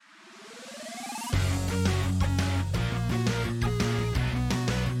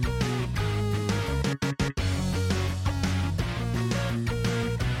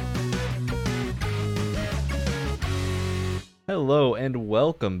Hello and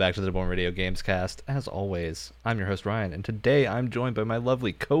welcome back to the Born Radio Games Cast. As always, I'm your host Ryan, and today I'm joined by my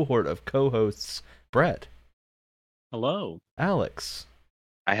lovely cohort of co-hosts, Brett, Hello. Alex,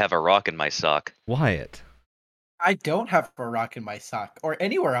 I have a rock in my sock. Wyatt. I don't have a rock in my sock or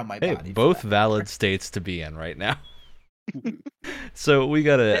anywhere on my Hey, body. both valid states to be in right now. So we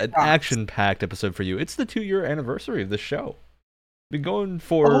got an action-packed episode for you. It's the 2-year anniversary of the show. Been going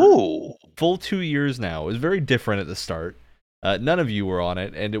for full 2 years now. It was very different at the start. None of you were on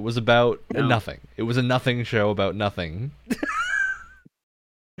it, and it was about nothing. It was a nothing show about nothing.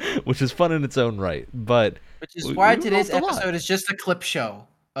 Which is fun in its own right, but... Which is why today's episode is just a clip show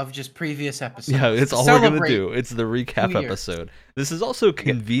of just previous episodes. Yeah, it's all we're going to do. It's the recap episode. This is also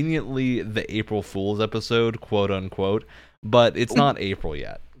conveniently the April Fool's episode, quote-unquote, but it's not April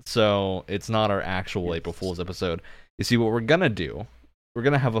yet, so it's not our actual April Fool's episode. You see, what we're going to do, we're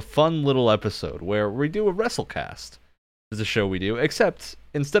going to have a fun little episode where we do a WrestleCast. Is a show we do, except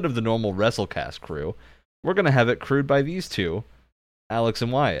instead of the normal WrestleCast crew, we're going to have it crewed by these two, Alex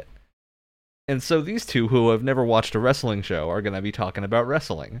and Wyatt. And so these two, who have never watched a wrestling show, are going to be talking about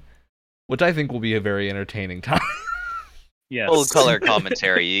wrestling, which I think will be a very entertaining time. Yes. Full color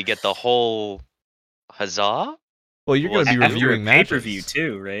commentary. You get the whole huzzah? Well, you're going to be reviewing matches. Pay-per-view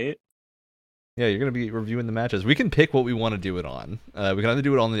too, right? Yeah, you're going to be reviewing the matches. We can pick what we want to do it on. We can either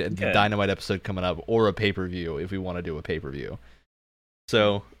do it on the Dynamite episode coming up or a pay-per-view if we want to do a pay-per-view.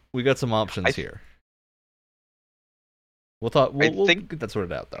 So, we got some options here. We'll get that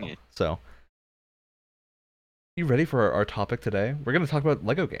sorted out, though. Yeah. So, you ready for our topic today? We're going to talk about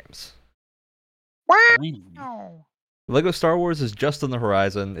LEGO games. Wow. LEGO Star Wars is just on the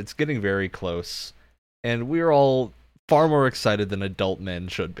horizon. It's getting very close. And we're all far more excited than adult men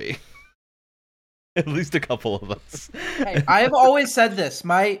should be. At least a couple of us. Hey, I have always said this.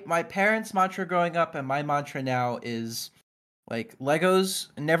 My parents' mantra growing up and my mantra now is like Legos,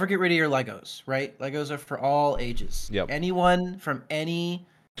 never get rid of your Legos, right? Legos are for all ages. Yep. Anyone from any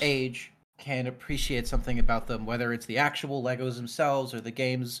age can appreciate something about them, whether it's the actual Legos themselves or the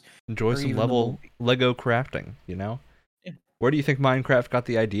games. Enjoy some Lego crafting, you know? Yeah. Where do you think Minecraft got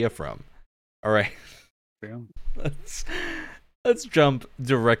the idea from? All right. Let's jump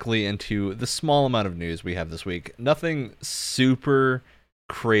directly into the small amount of news we have this week. Nothing super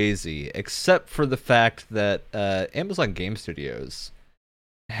crazy, except for the fact that Amazon Game Studios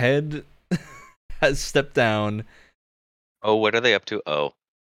head has stepped down. Oh, what are they up to? Oh.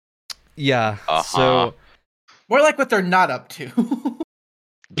 Yeah, so... More like what they're not up to.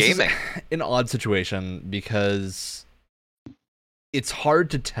 Gaming. An odd situation, because it's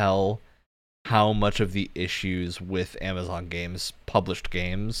hard to tell how much of the issues with Amazon Games, published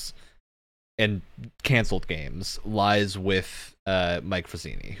games, and canceled games lies with Mike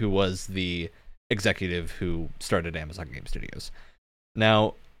Fazzini, who was the executive who started Amazon Game Studios.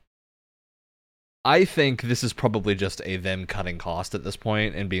 Now, I think this is probably just them cutting cost at this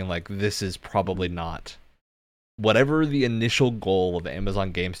point and being like, this is probably not... Whatever the initial goal of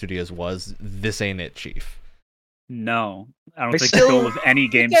Amazon Game Studios was, this ain't it, Chief. No, I don't think the goal of any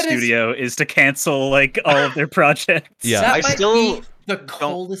game studio is to cancel like all of their projects. Yeah, that might be the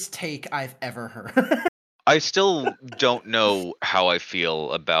coldest take I've ever heard. I still don't know how I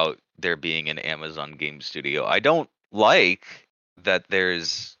feel about there being an Amazon Game Studio. I don't like that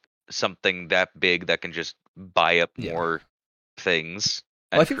there's something that big that can just buy up more things.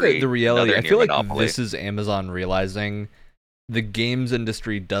 Well, I think that the reality, I feel like this is Amazon realizing the games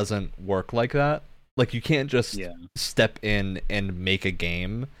industry doesn't work like that. Like, you can't just step in and make a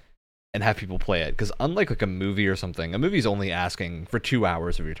game and have people play it. Because unlike like a movie or something, a movie's only asking for 2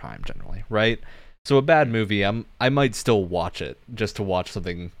 hours of your time generally, right? So a bad movie, I might still watch it just to watch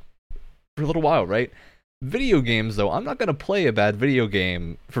something for a little while, right? Video games, though, I'm not going to play a bad video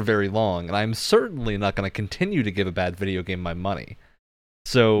game for very long, and I'm certainly not going to continue to give a bad video game my money.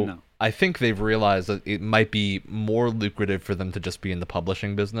 So I think they've realized that it might be more lucrative for them to just be in the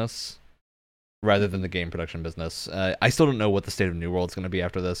publishing business rather than the game production business. I still don't know what the state of New World's going to be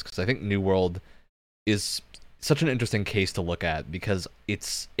after this, because I think New World is such an interesting case to look at, because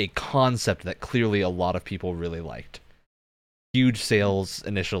it's a concept that clearly a lot of people really liked. Huge sales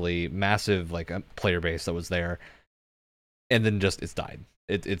initially, massive like player base that was there, and then just it's died.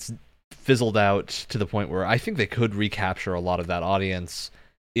 It's fizzled out to the point where I think they could recapture a lot of that audience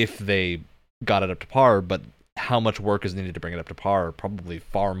if they got it up to par, but how much work is needed to bring it up to par? Probably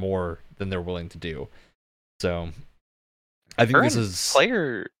far more than they're willing to do. So, I think this is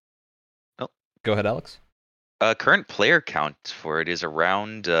player. Oh, go ahead, Alex. Current player count for it is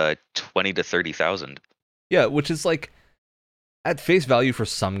around 20 to 30,000. Yeah, which is like at face value for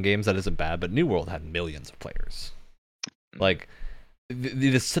some games that isn't bad, but New World had millions of players. Like, it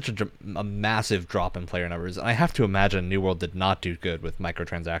is such a massive drop in player numbers. I have to imagine New World did not do good with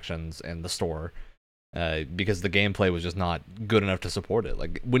microtransactions in the store, because the gameplay was just not good enough to support it.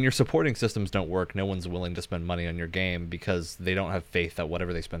 Like, when your supporting systems don't work, no one's willing to spend money on your game because they don't have faith that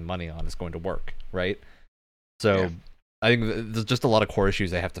whatever they spend money on is going to work, right? So I think there's just a lot of core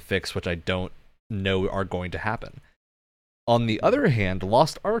issues they have to fix, which I don't know are going to happen. On the other hand,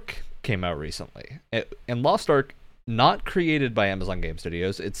 Lost Ark came out recently, and Lost Ark, not created by Amazon Game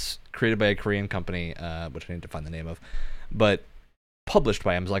Studios, it's created by a Korean company, which I need to find the name of, but published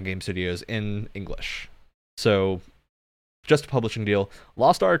by Amazon Game Studios in English. So, just a publishing deal.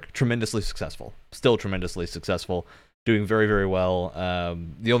 Lost Ark, tremendously successful. Still tremendously successful. Doing very, very well.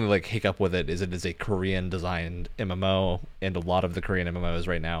 The only hiccup with it is a Korean-designed MMO, and a lot of the Korean MMOs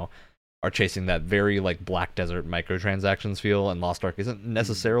right now are chasing that very Black Desert microtransactions feel, and Lost Ark isn't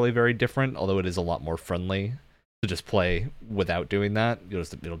necessarily very different, although it is a lot more friendly to just play without doing that.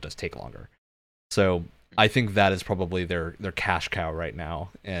 It'll just take longer. So I think that is probably their cash cow right now,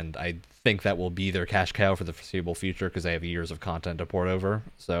 and I think that will be their cash cow for the foreseeable future because they have years of content to port over.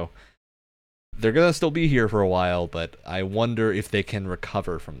 So they're gonna still be here for a while, but I wonder if they can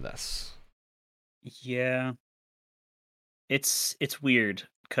recover from this. Yeah, it's weird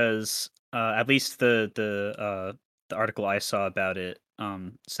because at least the article I saw about it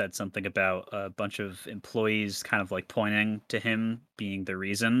said something about a bunch of employees kind of pointing to him being the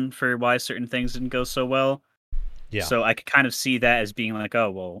reason for why certain things didn't go so well. Yeah. So I could kind of see that as being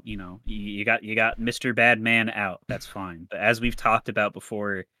oh, well, you got Mr. Bad Man out. That's fine. But as we've talked about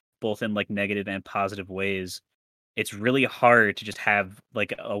before, both in negative and positive ways, it's really hard to just have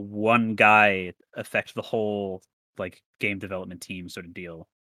a one guy affect the whole game development team sort of deal.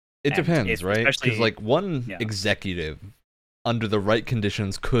 It depends, right? Because one executive under the right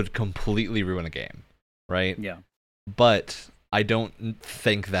conditions could completely ruin a game, right? Yeah. But I don't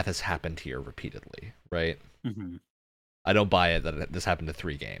think that has happened here repeatedly, right? Mm-hmm. I don't buy it that this happened to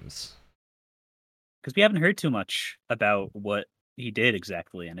 3 games. Because we haven't heard too much about what he did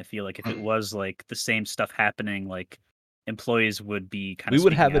exactly, and I feel if it was the same stuff happening, employees would be kind of. We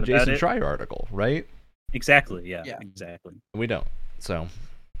would have a Jason Schreier article, right? Exactly. Yeah. Exactly. We don't. So,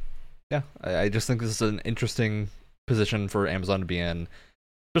 yeah, I just think this is an interesting position for Amazon to be in,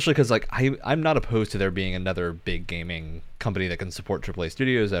 especially because I'm not opposed to there being another big gaming company that can support AAA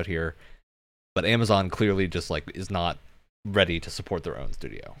studios out here, but Amazon clearly just is not ready to support their own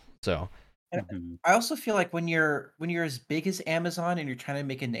studio. So I also feel when you're as big as Amazon and you're trying to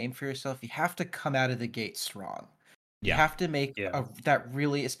make a name for yourself, you have to come out of the gate strong. You have to make that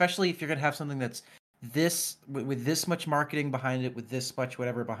really, especially if you're gonna have something that's this with this much marketing behind it, with this much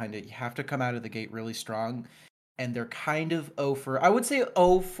whatever behind it, you have to come out of the gate really strong. And they're kind of 0 for, I would say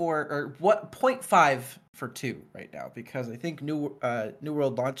 0 for, or 0.5 for 2 right now, because I think New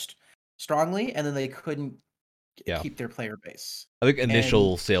World launched strongly and then they couldn't keep their player base. I think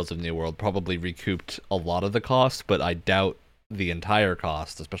initial sales of New World probably recouped a lot of the cost, but I doubt the entire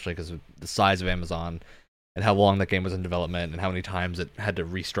cost, especially because of the size of Amazon and how long that game was in development and how many times it had to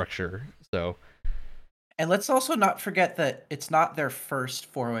restructure. So. And let's also not forget that it's not their first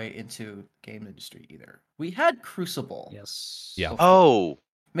foray into game industry either. We had Crucible. Yes. Yeah. Oh.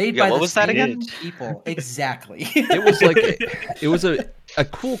 Made by what the was that again? People. Exactly. It was it was a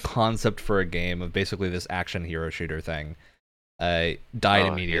cool concept for a game of basically this action hero shooter thing. Died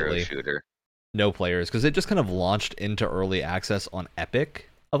immediately. Hero shooter. No players, because it just kind of launched into early access on Epic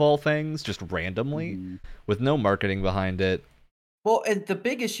of all things, just randomly, with no marketing behind it. Well, and the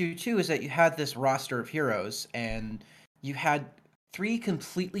big issue too is that you had this roster of heroes, and you had 3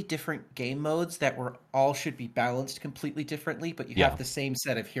 completely different game modes that all should be balanced completely differently, but you have the same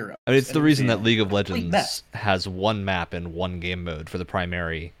set of heroes. I mean, it's the reason that League of Legends has 1 map and 1 game mode for the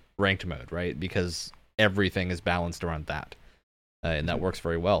primary ranked mode, right? Because everything is balanced around that, and that works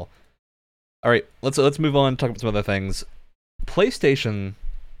very well. All right, let's move on. Talk about some other things. PlayStation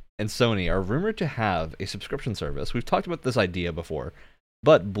and Sony are rumored to have a subscription service. We've talked about this idea before,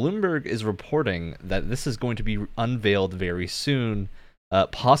 but Bloomberg is reporting that this is going to be unveiled very soon,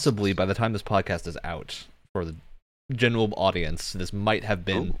 possibly by the time this podcast is out for the general audience. This might have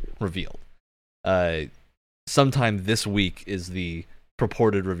been revealed. Sometime this week is the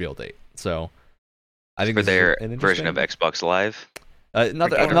purported reveal date. So I think for their version of Xbox Live. Not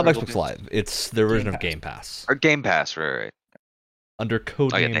Xbox Live. It's their version of Game Pass. Or Game Pass, right. Under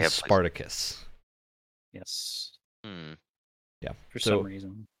codename Spartacus. Yes. Yeah. For some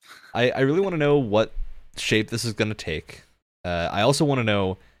reason. I really want to know what shape this is going to take. I also want to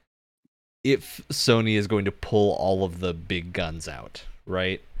know if Sony is going to pull all of the big guns out,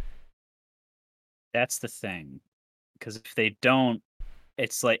 right? That's the thing. because if they don't,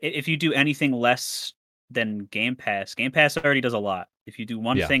 it's like if you do anything less than Game Pass already does a lot. If you do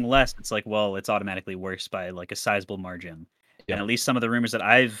one thing less, it's like, well, it's automatically worse by like a sizable margin. Yep. And at least some of the rumors that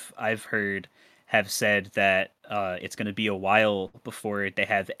I've heard have said that it's going to be a while before they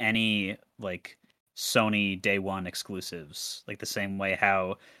have any like Sony day one exclusives, like the same way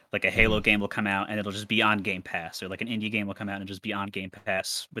how like a Halo game will come out and it'll just be on Game Pass, or like an indie game will come out and just be on Game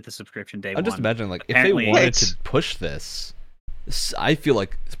Pass with the subscription day one. I'm just imagining like apparently, if they wanted to push this, I feel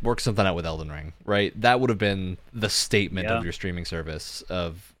like work something out with Elden Ring, right? That would have been the statement of your streaming service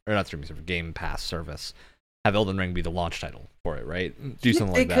or not streaming service, Game Pass service. Have Elden Ring be the launch title for it, right? Do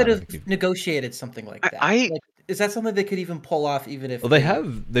something like that. They could have negotiated something like that. Like, is that something they could even pull off, even if? Well,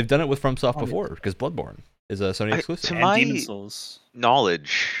 they've done it with FromSoft before, because Bloodborne is a Sony exclusive. To my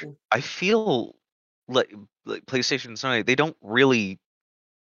knowledge, I feel like PlayStation and Sony, they don't really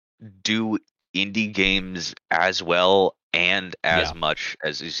do indie games as well and as much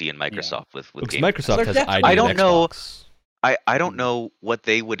as you see in Microsoft with Game Microsoft has ID I don't know. I don't know what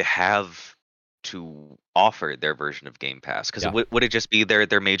they would have to offer their version of Game Pass, because would it just be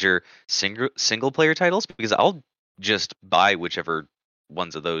their major single player titles? Because I'll just buy whichever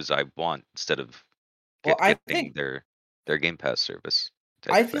ones of those I want instead of getting their Game Pass service.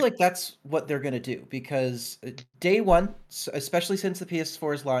 I feel like that's what they're going to do, because day one, especially since the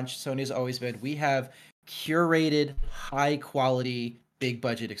PS4's launch, Sony's always been, we have curated, high quality, big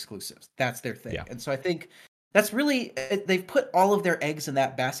budget exclusives. That's their thing. And so I think that's really, they've put all of their eggs in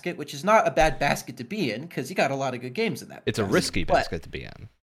that basket, which is not a bad basket to be in, because you got a lot of good games in that. It's a risky basket to be in.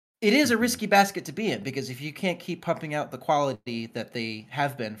 It is a risky basket to be in, because if you can't keep pumping out the quality that they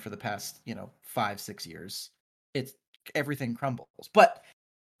have been for the past, 5-6 years, everything crumbles. But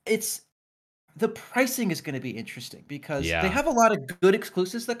the pricing is going to be interesting, because they have a lot of good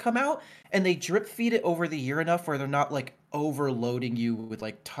exclusives that come out, and they drip feed it over the year enough where they're not like overloading you with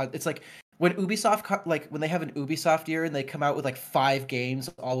like it's like when Ubisoft, like when they have an Ubisoft year and they come out with like 5 games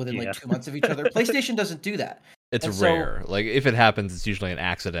all within like 2 months of each other. PlayStation doesn't do that. It's rare. Like if it happens, it's usually an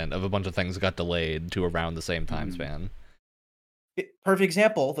accident of a bunch of things got delayed to around the same time span. Perfect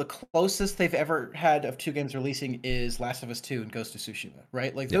example. The closest they've ever had of 2 games releasing is Last of Us 2 and Ghost of Tsushima,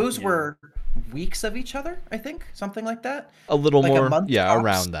 right? Like those were weeks of each other, I think, something like that. A little like more,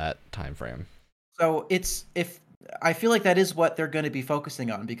 around that time frame. So I feel like that is what they're going to be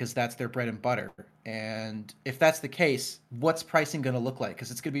focusing on, because that's their bread and butter. And if that's the case, what's pricing going to look like?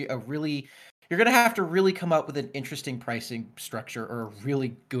 Because it's going to be you're going to have to really come up with an interesting pricing structure, or a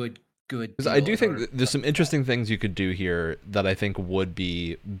really good. Because I do think there's some interesting things you could do here that I think would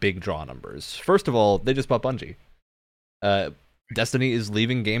be big draw numbers. First of all, they just bought Bungie. Destiny is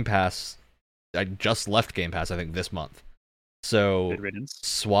leaving Game Pass. I just left Game Pass, I think, this month. So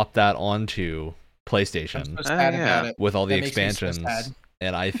swap that onto PlayStation with all the expansions,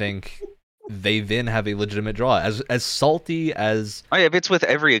 and I think they then have a legitimate draw. As salty as if it's with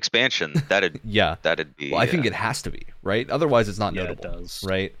every expansion, that'd be. Well, I think it has to be, right? Otherwise, it's not notable, it does.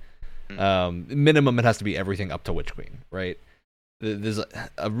 Right? Minimum, it has to be everything up to Witch Queen, right? There's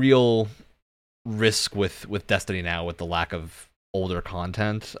a real risk with Destiny now with the lack of older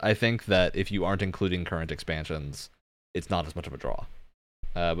content. I think that if you aren't including current expansions, it's not as much of a draw.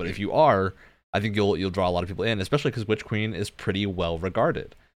 But if you are, I think you'll draw a lot of people in, especially because Witch Queen is pretty well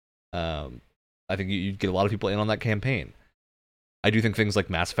regarded. I think you'd get a lot of people in on that campaign. I do think things like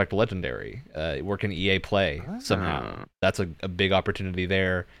Mass Effect Legendary work in EA Play somehow. That's a big opportunity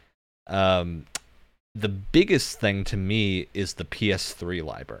there. The biggest thing to me is the PS3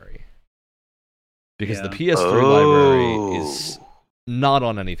 library, because the PS3 library is not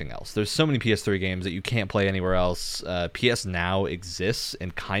on anything else. There's so many PS3 games that you can't play anywhere else. PS Now exists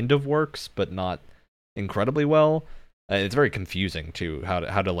and kind of works, but not incredibly well. It's very confusing too how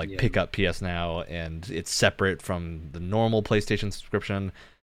to like pick up PS Now, and it's separate from the normal PlayStation subscription.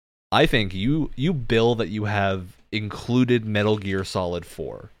 I think you bill that you have included Metal Gear Solid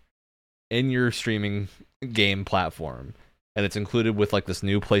 4 in your streaming game platform, and it's included with like this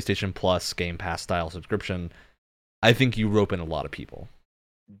new PlayStation Plus Game Pass style subscription. I think you rope in a lot of people.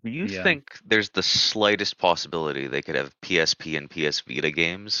 Do you think there's the slightest possibility they could have PSP and PS Vita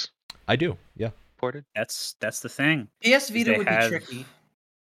games? I do, yeah. Ported? That's the thing. PS Vita would be tricky.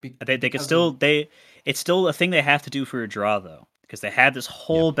 They could still it's still a thing they have to do for a draw though, because they have this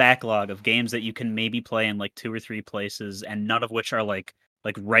whole backlog of games that you can maybe play in like 2 or 3 places, and none of which are like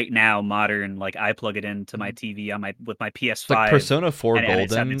right now modern. Like I plug it into my TV with my PS5. Like Persona 4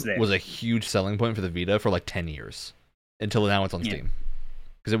 Golden was a huge selling point for the Vita for like 10 years until now it's on Steam,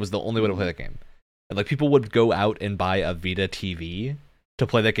 because it was the only way to play that game. And like people would go out and buy a Vita TV to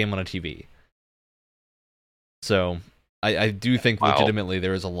play that game on a TV. So I do think legitimately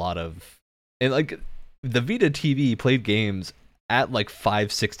there is a lot of, and like the Vita TV played games at like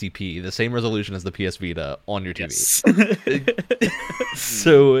 560p, the same resolution as the PS Vita on your TV. Yes.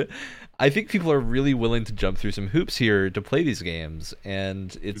 So I think people are really willing to jump through some hoops here to play these games,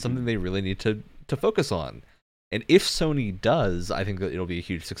 and it's something they really need to focus on. And if Sony does, I think that it'll be a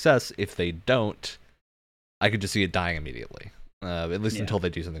huge success. If they don't, I could just see it dying immediately, at least until they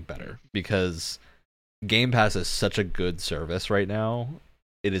do something better. Because Game Pass is such a good service right now,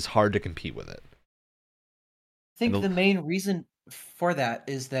 it is hard to compete with it. I think the main reason for that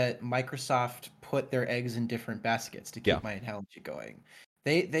is that Microsoft put their eggs in different baskets to keep my analogy going.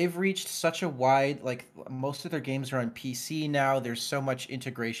 They've reached such a wide, like, most of their games are on PC now. There's so much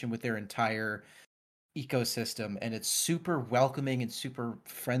integration with their entire ecosystem, and it's super welcoming and super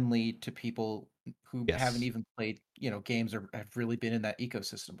friendly to people who haven't even played, games or have really been in that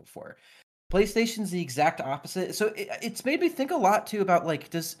ecosystem before. PlayStation's the exact opposite. So it's made me think a lot too about, like,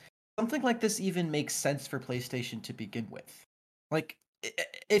 does something like this even make sense for PlayStation to begin with? Like,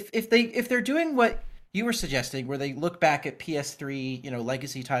 if they're doing what you were suggesting, where they look back at PS3,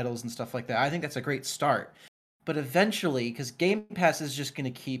 legacy titles and stuff like that, I think that's a great start. But eventually, because Game Pass is just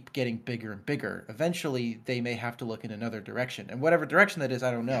going to keep getting bigger and bigger, eventually they may have to look in another direction. And whatever direction that is,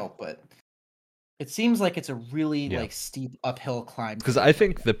 I don't know. But it seems like it's a really like steep uphill climb. Because I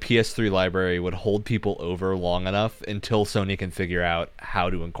think the PS3 library would hold people over long enough until Sony can figure out how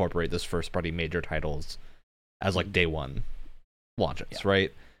to incorporate this first-party major titles as like day one launches,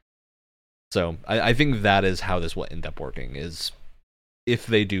 right? So I think that is how this will end up working, is if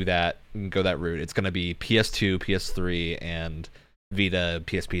they do that and go that route, it's going to be PS2, PS3, and Vita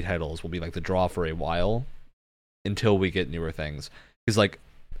PSP titles will be like the draw for a while until we get newer things. Because like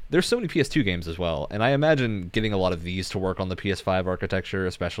there's so many PS2 games as well, and I imagine getting a lot of these to work on the PS5 architecture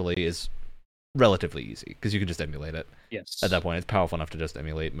especially is relatively easy, because you can just emulate it. Yes. At that point, it's powerful enough to just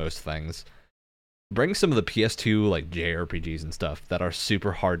emulate most things. Bring some of the PS2 like JRPGs and stuff that are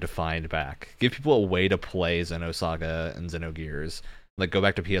super hard to find back. Give people a way to play Xenosaga and Xenogears. Like, go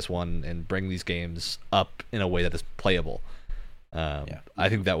back to PS1 and bring these games up in a way that is playable. I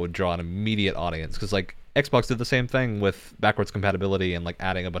think that would draw an immediate audience, because like Xbox did the same thing with backwards compatibility and like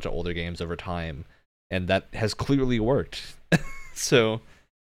adding a bunch of older games over time, and that has clearly worked. So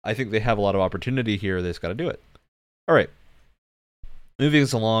I think they have a lot of opportunity here. They just got to do it. All right. Moving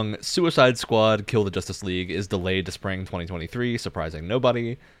us along, Suicide Squad Kill the Justice League is delayed to spring 2023, surprising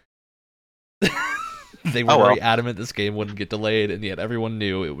nobody. They were very adamant this game wouldn't get delayed, and yet everyone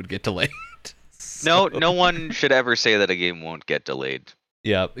knew it would get delayed. So... No one should ever say that a game won't get delayed.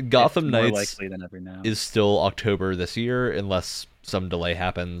 Yeah, Gotham Knights likely than ever now. Is still October this year, unless some delay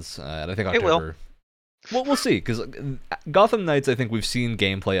happens, and I think October... It will. Well, we'll see, because Gotham Knights, I think we've seen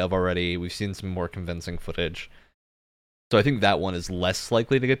gameplay of already. We've seen some more convincing footage. So I think that one is less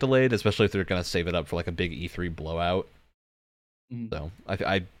likely to get delayed, especially if they're going to save it up for like a big E3 blowout. So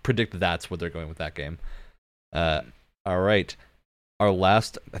I predict that's what they're going with that game. All right. Our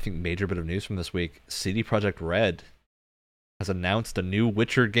last, I think, major bit of news from this week, CD Projekt Red has announced a new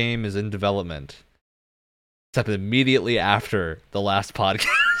Witcher game is in development. It's happened immediately after the last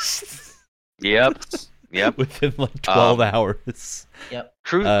podcast. Yep. Within like 12 hours. Yep.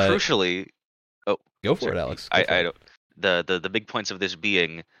 Crucially... Go for it, Alex. I don't... The big points of this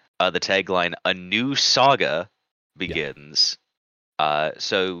being the tagline, "A new saga begins."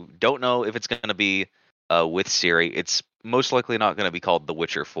 So don't know if it's going to be with Ciri. It's most likely not going to be called The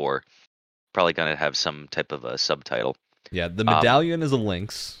Witcher 4. Probably going to have some type of a subtitle. Yeah, the medallion is a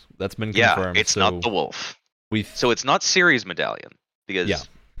lynx. That's been confirmed. Yeah, it's not the wolf. So it's not Ciri's medallion, because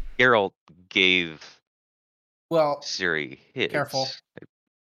Geralt gave Ciri his. Careful.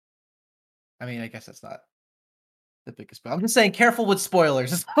 I mean, I guess that's not the biggest, but I'm just saying, careful with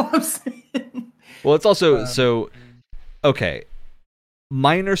spoilers. Is all I'm saying. Well, it's also okay.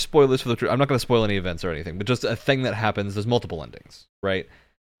 Minor spoilers for the truth. I'm not going to spoil any events or anything, but just a thing that happens. There's multiple endings, right?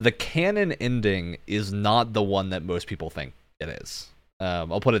 The canon ending is not the one that most people think it is.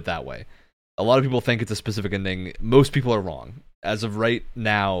 I'll put it that way. A lot of people think it's a specific ending. Most people are wrong. As of right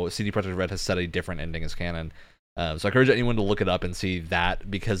now, CD Projekt Red has set a different ending as canon. So I encourage anyone to look it up and see that,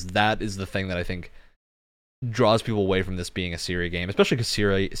 because that is the thing that I think draws people away from this being a Ciri game, especially because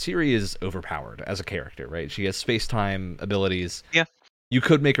Ciri is overpowered as a character, right? She has space-time abilities. Yeah. You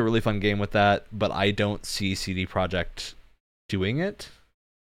could make a really fun game with that, but I don't see CD Projekt doing it.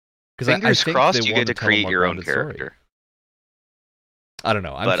 Fingers crossed you get to create your own character. Story. I don't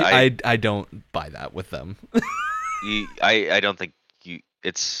know. I don't buy that with them. I don't think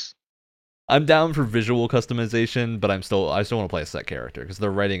it's... I'm down for visual customization, but I still want to play a set character, because the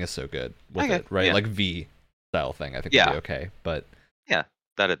writing is so good with it, right? Yeah. Like V. style thing, I think would be okay. But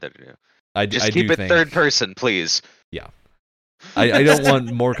that'd do. I keep it third person, please. Yeah. I don't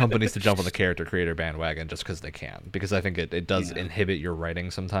want more companies to jump on the character creator bandwagon just because they can, because I think it does inhibit your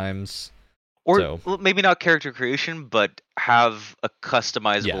writing sometimes. Or maybe not character creation, but have a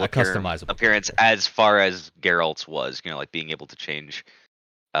customizable, appearance as far as Geralt's was. Like being able to change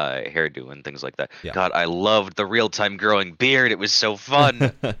hairdo and things like that. Yeah. God, I loved the real-time growing beard. It was so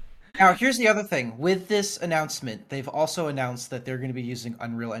fun. Now, here's the other thing. With this announcement, they've also announced that they're going to be using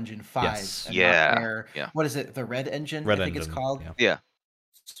Unreal Engine 5. Yes. And what is it? The Red Engine, I think it's called? Yeah.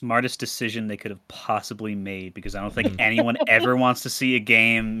 Smartest decision they could have possibly made, because I don't think anyone ever wants to see a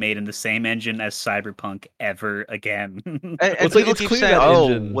game made in the same engine as Cyberpunk ever again. It's clear that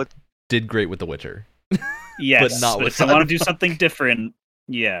engine did great with The Witcher. Yes, but not with if you want to do something different,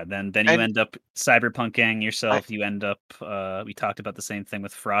 then you end up cyberpunking yourself. You end up, we talked about the same thing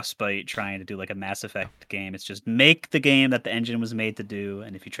with Frostbite trying to do like a Mass Effect game. It's just make the game that the engine was made to do,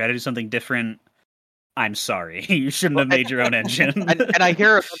 and if you try to do something different, I'm sorry, you shouldn't have made your own engine. and I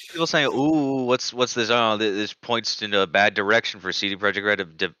hear people saying, "Ooh, what's this? Oh, this points into a bad direction for CD Projekt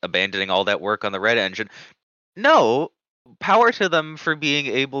Red abandoning all that work on the Red Engine." No, power to them for being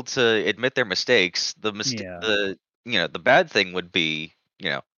able to admit their mistakes. The bad thing would be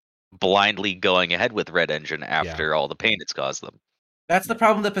blindly going ahead with Red Engine after all the pain it's caused them. That's the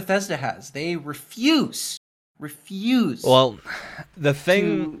problem that Bethesda has. They refuse. Well, the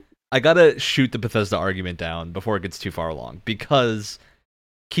thing. I gotta shoot the Bethesda argument down before it gets too far along, because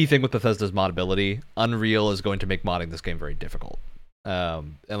key thing with Bethesda's modability, Unreal is going to make modding this game very difficult.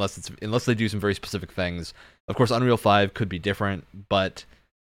 Unless they do some very specific things. Of course, Unreal 5 could be different, but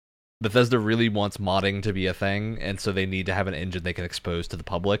Bethesda really wants modding to be a thing, and so they need to have an engine they can expose to the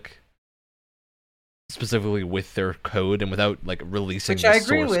public, specifically with their code and without like releasing the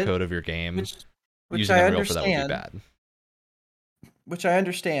source code of your game. Which I Unreal for that would be bad. Which I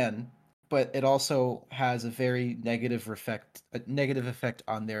understand, but it also has a very negative effect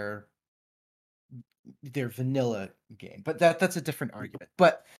on their vanilla game. But that's a different argument.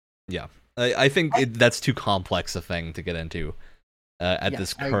 But yeah, I think that's too complex a thing to get into at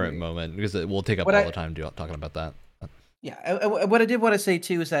this current moment, because it will take up all the time talking about that. Yeah, what I did want to say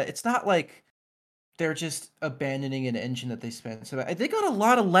too is that it's not like they're just abandoning an engine that they spent. So they got a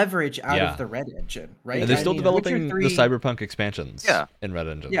lot of leverage out of the Red Engine, right? And they're still developing the Cyberpunk expansions in Red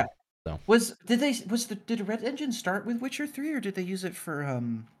Engine. Yeah. So. Did the Red Engine start with Witcher 3, or did they use it for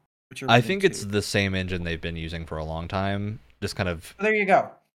Witcher 1 I think it's the same engine they've been using for a long time, just kind of there you go.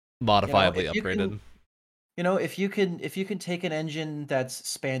 Modifiably upgraded. If you can take an engine that's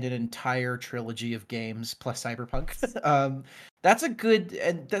spanned an entire trilogy of games plus Cyberpunk, that's a good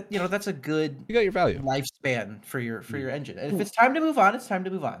that's a good you got your value lifespan for your engine. And if it's time to move on, it's time to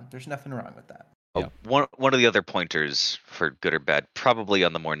move on. There's nothing wrong with that. Yeah. One of the other pointers, for good or bad, probably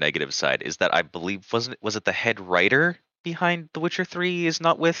on the more negative side, is that I believe was it the head writer behind The Witcher 3 is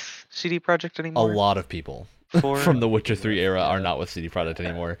not with CD Projekt anymore? A lot of people from the Witcher 3 era are not with CD Projekt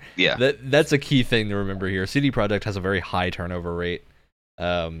anymore. Yeah. That's a key thing to remember here. CD Projekt has a very high turnover rate,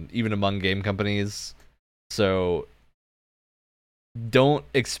 even among game companies. So don't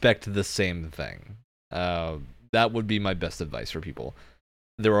expect the same thing. That would be my best advice for people.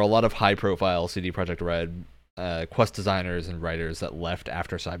 There were a lot of high-profile CD Projekt Red quest designers and writers that left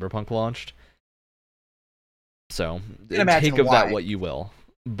after Cyberpunk launched. So take of that what you will.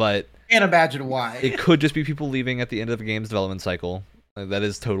 But can't imagine why. It could just be people leaving at the end of the game's development cycle. That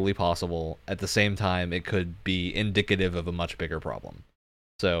is totally possible. At the same time, it could be indicative of a much bigger problem.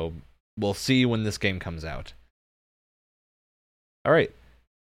 So we'll see when this game comes out. All right.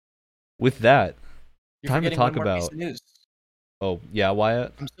 With that, time to talk about news. Oh, yeah,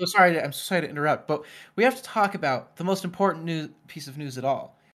 Wyatt? I'm so sorry to interrupt, but we have to talk about the most important piece of news at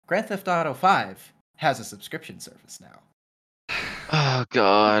all. Grand Theft Auto 5 has a subscription service now. Oh,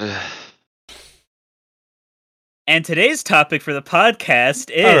 God. And today's topic for the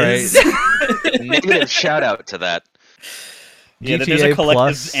podcast is... Negative shout-out to that. GTA there's a collective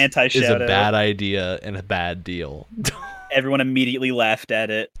Plus anti-shout-out. Is a bad idea and a bad deal. Everyone immediately laughed at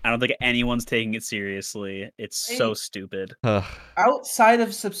it. I don't think anyone's taking it seriously. It's so stupid. Outside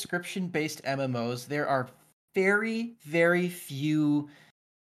of subscription-based MMOs, there are very, very few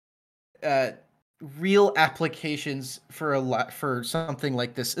real applications for something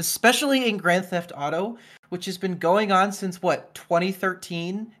like this, especially in Grand Theft Auto, which has been going on since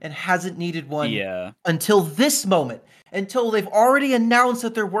 2013 and hasn't needed one until this moment. Until they've already announced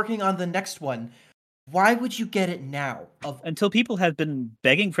that they're working on the next one. Why would you get it now? Until people have been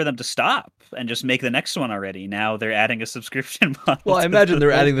begging for them to stop and just make the next one already. Now they're adding a subscription model. Well, I imagine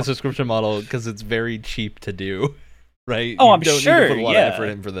they're adding the subscription model because it's very cheap to do, right? Oh, I'm sure. Need to put a lot of effort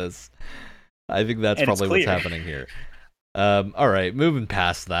in for this. I think that's probably what's happening here. All right, moving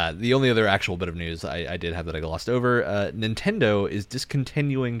past that, the only other actual bit of news I did have that I glossed over, Nintendo is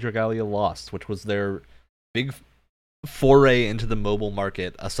discontinuing Dragalia Lost, which was their big foray into the mobile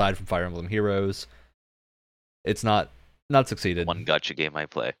market aside from Fire Emblem Heroes. It's not succeeded. One gacha game I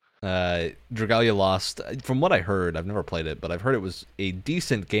play. Dragalia Lost, from what I heard, I've never played it, but I've heard it was a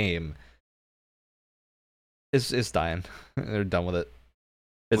decent game. It's dying. They're done with it.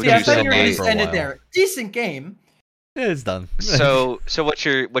 It's I thought you were just ended there. Decent game. Yeah, it's done. So what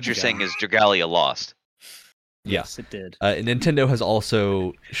you're saying is Dragalia Lost. Yes, it did. Nintendo has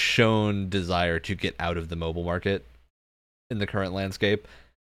also shown desire to get out of the mobile market in the current landscape.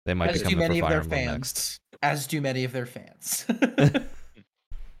 They might become the Fire Emblem next. As do many of their fans.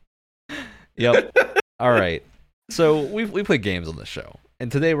 Yep. All right. So we play games on this show,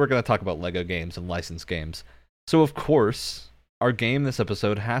 and today we're going to talk about Lego games and licensed games. So of course, our game this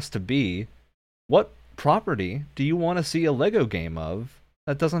episode has to be, what property do you want to see a Lego game of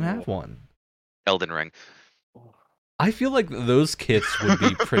that doesn't have one? Elden Ring. I feel like those kits would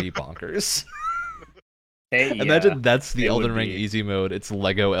be pretty bonkers. Hey, imagine that's the Elden Ring easy mode. It's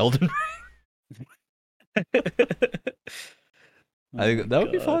Lego Elden Ring. I think that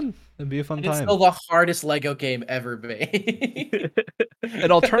would be fun. It'd be a fun time. It's still the hardest Lego game ever made.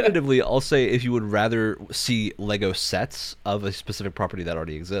 And alternatively, I'll say if you would rather see Lego sets of a specific property that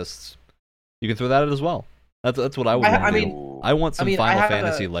already exists, you can throw that in as well. That's what I would want to do. I want some Final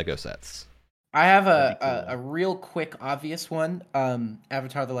Fantasy Lego sets. I have a real quick obvious one.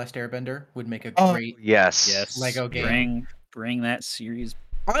 Avatar: The Last Airbender would make a great Lego game. Bring that series.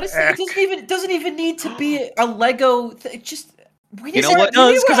 Honestly, it doesn't even need to be a Lego. You know what? No,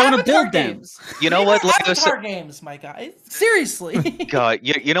 it's because I want to build games. them. You know what? Avatar games, my guy. Seriously. God,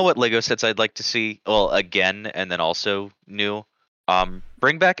 you know what Lego sets I'd like to see? Well, again, and then also new.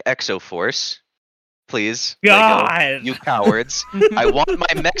 Bring back Exoforce, please. God, Lego, you cowards! I want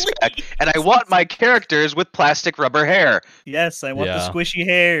my mechs back, and I want my characters with plastic rubber hair. Yes, I want the squishy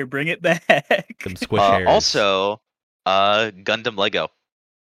hair. Bring it back. Some squish hairs. Also, Gundam Lego.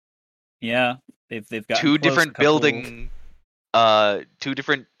 Yeah, they've got two different building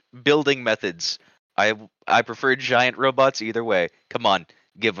methods. I prefer giant robots either way. Come on,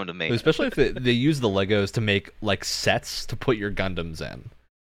 give them to me. Especially if they use the Legos to make like sets to put your Gundams in.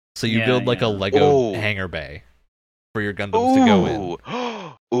 So you build like a Lego hangar bay for your Gundams to go in.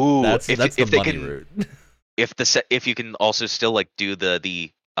 Ooh, that's the money route. If you can also still like do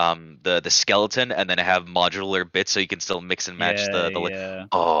the skeleton and then have modular bits so you can still mix and match the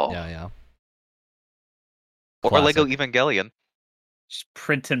oh yeah. Or Lego Evangelion. Just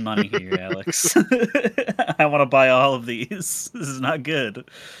printing money here, Alex. I want to buy all of these. This is not good.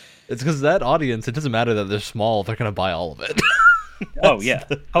 It's because that audience, it doesn't matter that they're small, they're gonna buy all of it. Totally.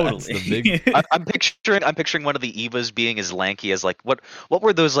 I'm picturing one of the Evas being as lanky as like what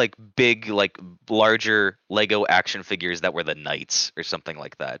were those like big like larger Lego action figures that were the knights or something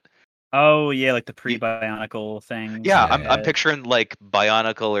like that. Oh yeah, like the pre-Bionicle thing. Yeah, I'm picturing like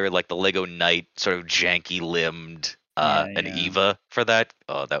Bionicle or like the Lego Knight, sort of janky limbed an Eva for that.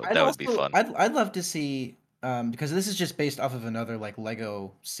 Oh, that would be fun. I'd love to see because this is just based off of another like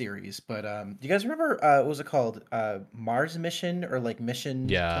Lego series. But do you guys remember what was it called? Mars Mission or like Mission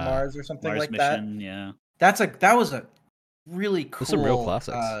to Mars or something Mars like Mission, that? Yeah, that was a really cool. Some real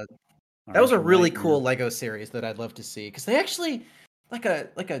classics. That was a really cool Lego series that I'd love to see because they actually. Like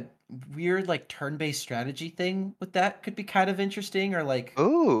a weird like turn-based strategy thing with that could be kind of interesting, or like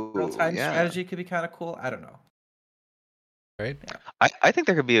real-time strategy could be kind of cool. I don't know. Right. Yeah. I think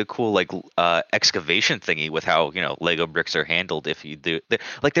there could be a cool like excavation thingy with how Lego bricks are handled if you do.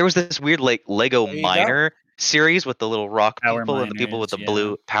 Like there was this weird like Lego miner series with the little rock power people miners, and the people with the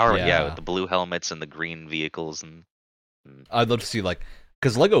blue power with the blue helmets and the green vehicles and. I'd love to see like.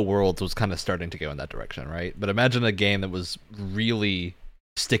 Because Lego Worlds was kind of starting to go in that direction, right? But imagine a game that was really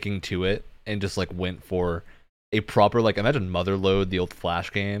sticking to it and just like went for a proper like imagine Motherload, the old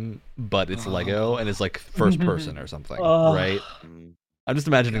Flash game, but it's Lego and it's like first person or something, right? I'm just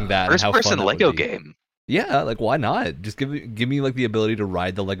imagining that first and how person fun Lego game. Yeah, like why not? Just give me like the ability to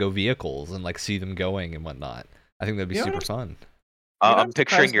ride the Lego vehicles and like see them going and whatnot. I think that'd be super fun. I'm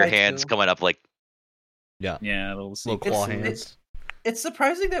picturing your hands coming up like little claw hands. It's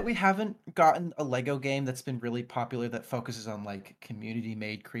surprising that we haven't gotten a Lego game that's been really popular that focuses on like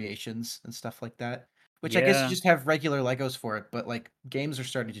community-made creations and stuff like that. which I guess you just have regular Legos for it. But like games are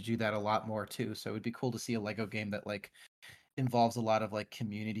starting to do that a lot more too. So it'd be cool to see a Lego game that like involves a lot of like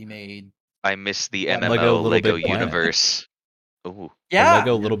community made. I miss the MMO Lego universe. Ooh. Yeah,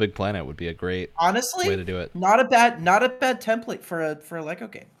 Lego Little Big Planet would be a great way to do it. Not a bad template for a Lego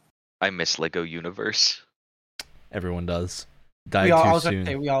game. I miss Lego Universe. Everyone does. Died too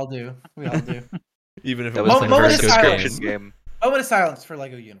soon. We all do. We all do. Even if it was like a subscription game. Moment of silence for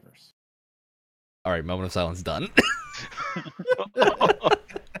Lego Universe. All right, moment of silence done.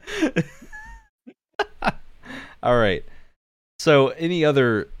 All right. So, any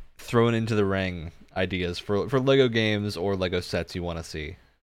other thrown into the ring ideas for Lego games or Lego sets you want to see?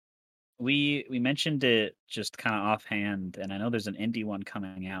 We mentioned it just kind of offhand, and I know there's an indie one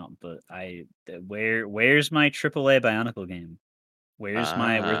coming out, but where's my AAA Bionicle game? Where's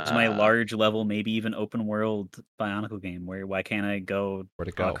my large level, maybe even open world Bionicle game? Why can't I go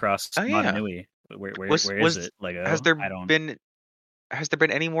across Motunui? Where is it? Lego? Has there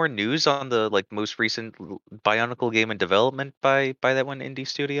been any more news on the like most recent Bionicle game in development by that one indie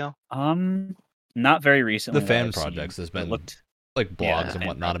studio? Not very recently. The fan projects has been like blogs and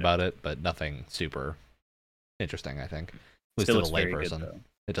whatnot about it, but nothing super interesting, I think. At least to the layperson.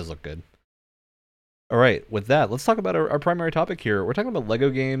 It does look good. All right, with that, let's talk about our primary topic here. We're talking about Lego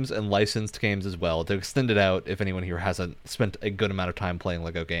games and licensed games as well. To extend it out, if anyone here hasn't spent a good amount of time playing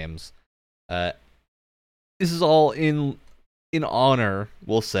Lego games, this is all in honor,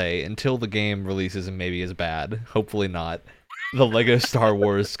 we'll say, until the game releases and maybe is bad. Hopefully not. The Lego Star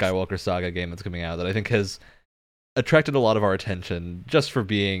Wars Skywalker Saga game that's coming out that I think has attracted a lot of our attention just for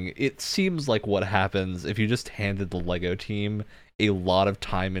being, it seems like what happens if you just handed the Lego team a lot of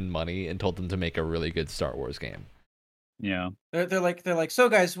time and money and told them to make a really good Star Wars game. Yeah. They're like, so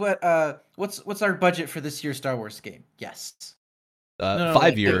guys, what's our budget for this year's Star Wars game? Yes.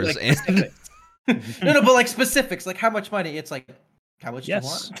 5 years. And no, but like specifics, like how much money? It's like, how much do you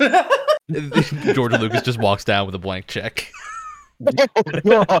want? George Lucas just walks down with a blank check.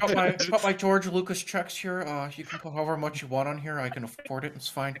 Got my George Lucas checks here. You can put however much you want on here. I can afford it. It's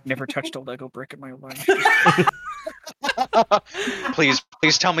fine. Never touched a Lego brick in my life. Please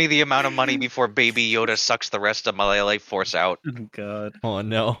tell me the amount of money before Baby Yoda sucks the rest of my life force out. Oh God. Oh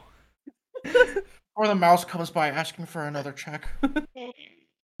no. Or the mouse comes by asking for another check.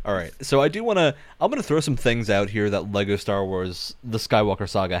 All right, so I'm gonna throw some things out here that Lego Star Wars: The Skywalker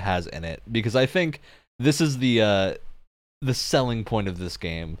Saga has in it, because I think this is the selling point of this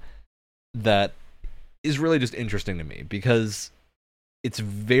game that is really just interesting to me, because it's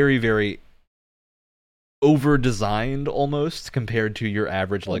very, very over-designed almost compared to your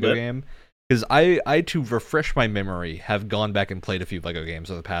average Lego game. Because I, to refresh my memory, have gone back and played a few Lego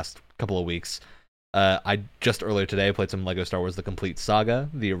games over the past couple of weeks. I just earlier today played some Lego Star Wars: The Complete Saga,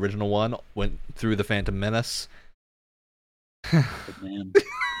 the original one, went through The Phantom Menace. Good man.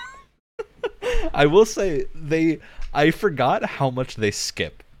 I will say I forgot how much they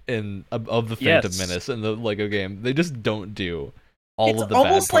skip of the Phantom Menace in the Lego game. They just don't do all of the bad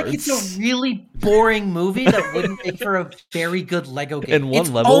parts. It's almost like it's a really boring movie that wouldn't make for a very good Lego game. And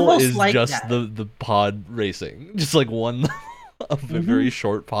one level is like just the pod racing, just like one of a very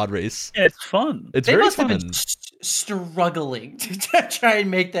short pod race. Yeah, it's fun. It's very fun. Have been struggling to try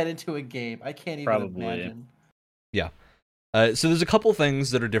and make that into a game. I can't even imagine. Yeah. So there's a couple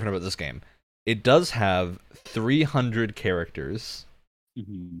things that are different about this game. It does have 300 characters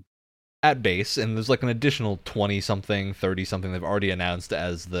at base, and there's like an additional 20-something, 30-something they've already announced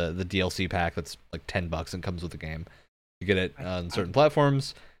as the DLC pack that's like $10 and comes with the game. You get it on certain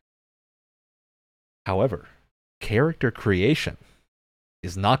platforms. However, character creation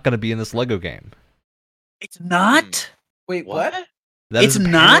is not going to be in this Lego game. It's not? Wait, what? That it's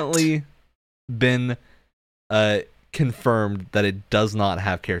apparently not been confirmed that it does not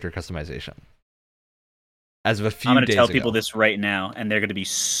have character customization. As of a few days ago. I'm going to tell people this right now, and they're going to be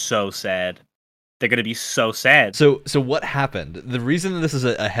so sad. They're going to be so sad. So what happened? The reason this is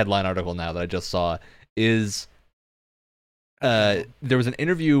a headline article now that I just saw is there was an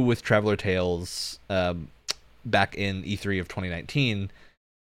interview with Traveler Tales back in E3 of 2019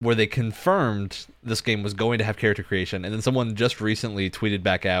 where they confirmed this game was going to have character creation, and then someone just recently tweeted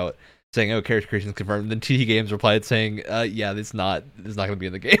back out saying, "Oh, character creation is confirmed." And then TT Games replied saying, "Yeah, it's not going to be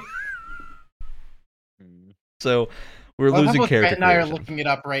in the game." So we're losing character creation. And I are looking it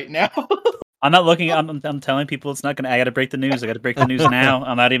up right now. I'm not looking. I'm telling people it's not gonna. I got to break the news. I got to break the news now.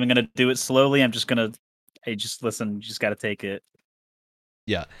 I'm not even gonna do it slowly. I'm just gonna. Hey, just listen. You just got to take it.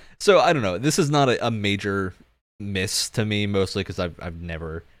 Yeah. So I don't know. This is not a major miss to me, mostly because I've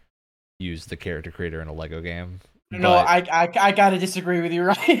never used the character creator in a Lego game. No, I gotta disagree with you,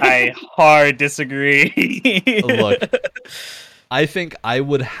 right? I hard disagree. Look, I think I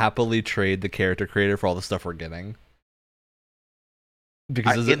would happily trade the character creator for all the stuff we're getting.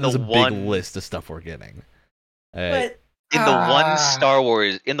 Because there's a big list of stuff we're getting. In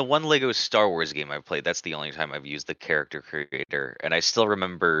the one Lego Star Wars game I've played, that's the only time I've used the character creator, and I still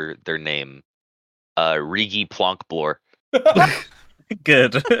remember their name, Rigi Plonkblor.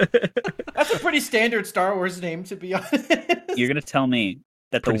 Good. That's a pretty standard Star Wars name, to be honest. You're gonna tell me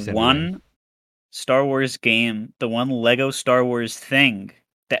that the one Star Wars game, the one Lego Star Wars thing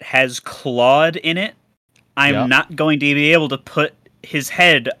that has Claude in it, I'm not going to be able to put his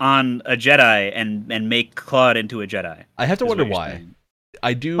head on a Jedi and make Claude into a Jedi. I have to wonder why.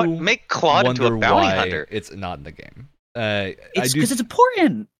 I do make Claude into a bounty hunter. It's not in the game. It's because it's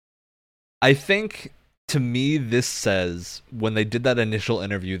important. I think, to me, this says when they did that initial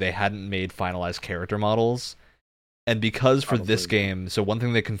interview, they hadn't made finalized character models. And because for this game, so one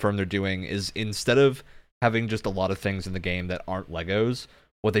thing they confirmed they're doing is instead of having just a lot of things in the game that aren't Legos,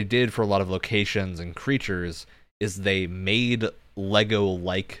 what they did for a lot of locations and creatures is they made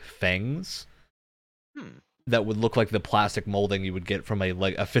Lego-like things that would look like the plastic molding you would get from a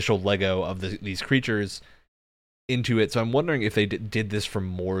official Lego of these creatures into it. So I'm wondering if they did this for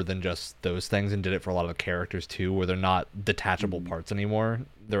more than just those things and did it for a lot of the characters too, where they're not detachable parts anymore.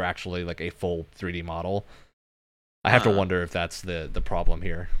 They're actually like a full 3D model. I have to wonder if that's the problem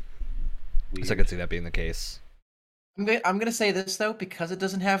here. Because I could see that being the case. I'm gonna say this though, because it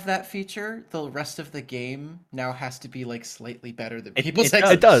doesn't have that feature, the rest of the game now has to be like slightly better than people's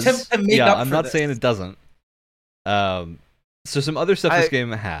It does. I'm not saying it doesn't. So some other stuff this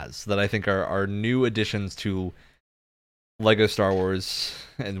game has that I think are new additions to Lego Star Wars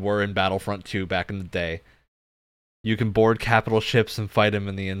and were in Battlefront 2 back in the day. You can board capital ships and fight them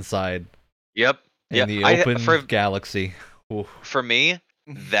in the inside. Yep. In the open galaxy. Ooh. For me,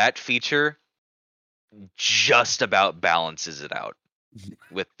 that feature just about balances it out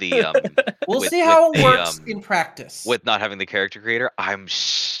with the we'll see how it works in practice with not having the character creator. I'm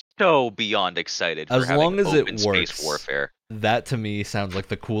so beyond excited for as long as it works. Space warfare. That to me sounds like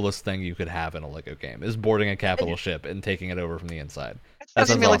the coolest thing you could have in a Lego game is boarding a capital ship and taking it over from the inside. That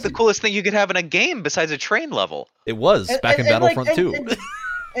sounds like the coolest thing you could have in a game besides a train level. It was back in Battlefront 2.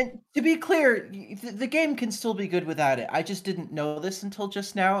 And to be clear, the game can still be good without it. I just didn't know this until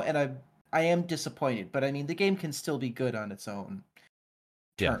just now, and I am disappointed. But I mean, the game can still be good on its own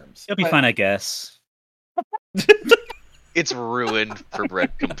terms. It'll be fine, I guess. It's ruined for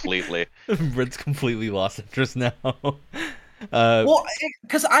Brett completely. Brett's completely lost interest now. Well,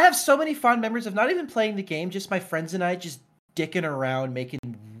 because I have so many fond memories of not even playing the game, just my friends and I just dicking around, making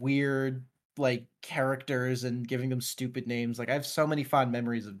weird like characters and giving them stupid names. Like I have so many fond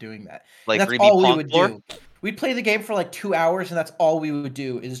memories of doing that. Like that's all we would do. We'd play the game for like 2 hours, and that's all we would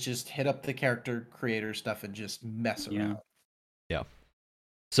do is just hit up the character creator stuff and just mess around. Yeah.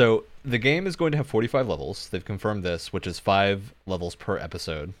 So the game is going to have 45 levels. They've confirmed this, which is 5 levels per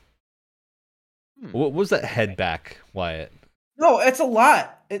episode. What was that head back, Wyatt? No, it's a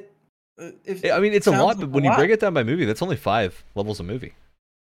lot. It's a lot, but when you break it down by movie, that's only 5 levels a movie.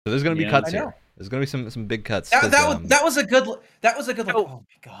 So there's going to be cuts here. There's going to be some big cuts. That was a good. Oh my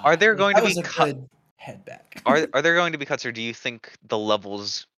god! Are there going to be cuts? Head back. Are there going to be cuts, or do you think the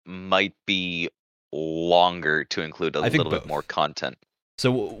levels might be longer to include a little bit more content?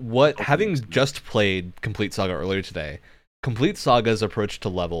 So having just played Complete Saga earlier today, Complete Saga's approach to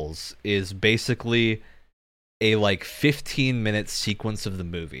levels is basically a 15-minute sequence of the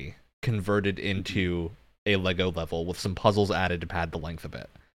movie converted into a Lego level with some puzzles added to pad the length of it.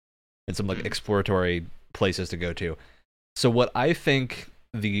 And some exploratory places to go to. So what I think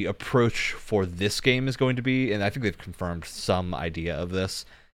the approach for this game is going to be, and I think they've confirmed some idea of this,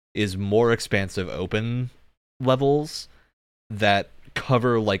 is more expansive open levels that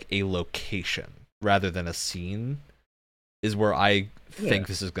cover a location rather than a scene, is where I think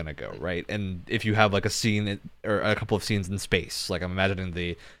this is going to go, right? And if you have a scene or a couple of scenes in space, like I'm imagining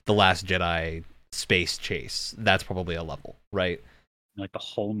the Last Jedi space chase, that's probably a level, right? Like the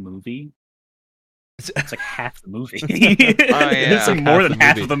whole movie? It's like half the movie. It's like more than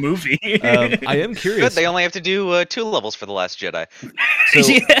half of the movie. I am curious. Good, they only have to do 2 levels for The Last Jedi. So,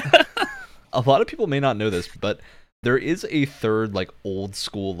 a lot of people may not know this, but there is a third old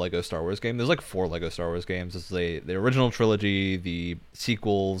school Lego Star Wars game. There's 4 Lego Star Wars games. It's the original trilogy, the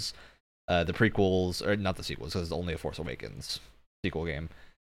sequels, the prequels, or not the sequels, because it's only a Force Awakens sequel game.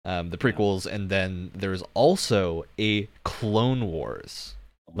 The prequels, and then there's also a Clone Wars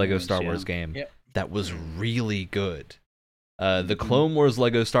Lego Star Wars game that was really good. The Clone Wars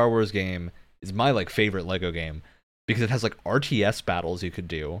Lego Star Wars game is my favorite Lego game, because it has like RTS battles you could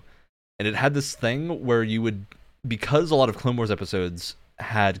do, and it had this thing where you would, because a lot of Clone Wars episodes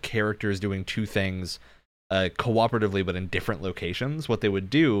had characters doing two things cooperatively but in different locations, what they would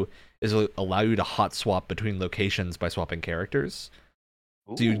do is allow you to hot swap between locations by swapping characters.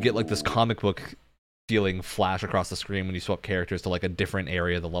 Ooh. So you'd get like this comic book feeling flash across the screen when you swap characters to like a different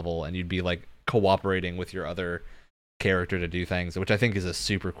area of the level, and you'd be like cooperating with your other character to do things, which I think is a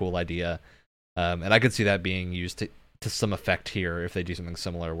super cool idea. And I could see that being used to some effect here if they do something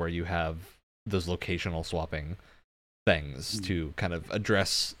similar where you have those locational swapping things to kind of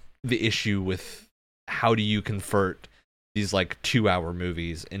address the issue with how do you convert these like 2-hour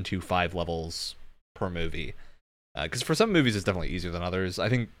movies into 5 levels per movie. Because for some movies it's definitely easier than others. I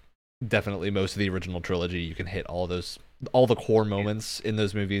think definitely most of the original trilogy you can hit all the core moments in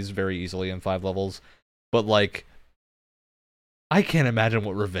those movies very easily in 5 levels. But like, I can't imagine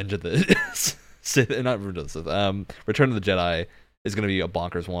what Revenge of the not Revenge of the Sith, Return of the Jedi is going to be a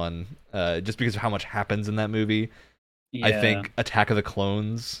bonkers one, just because of how much happens in that movie. Yeah. I think Attack of the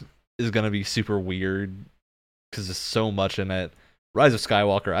Clones is going to be super weird because there's so much in it. Rise of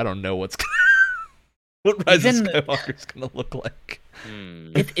Skywalker, I don't know what Rise of Skywalker is going to look like.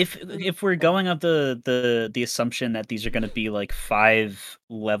 If we're going up the assumption that these are going to be like 5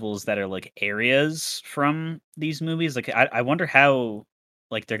 levels that are like areas from these movies, like I wonder how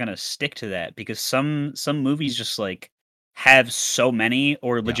like they're going to stick to that, because some movies just like have so many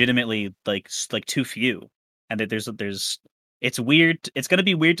or legitimately like too few, and that there's it's weird. It's going to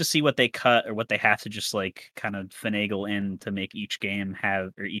be weird to see what they cut or what they have to just like kind of finagle in to make each game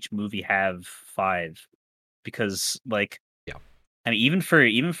have, or each movie have 5, because like, I mean, even for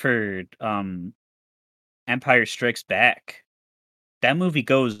Empire Strikes Back, that movie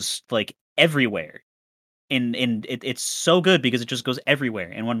goes like everywhere. It's so good because it just goes everywhere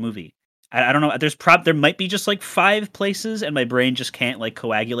in one movie. I don't know. There might be just like 5 places, and my brain just can't like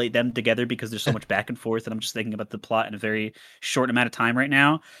coagulate them together because there's so much back and forth, and I'm just thinking about the plot in a very short amount of time right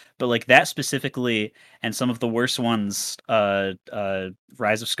now. But like that specifically, and some of the worst ones, Rise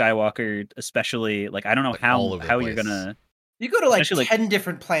of Skywalker especially, like I don't know like how you're gonna. You go to like 10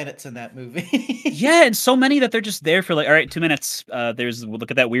 different planets in that movie. Yeah, and so many that they're just there for like, all right, 2 minutes. Look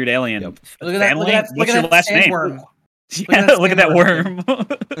at that weird alien. Yep. Look at Family? that, What's your last name? Worm. Yeah, look at that worm.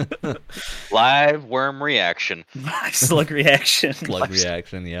 Live worm reaction. Slug reaction. Slug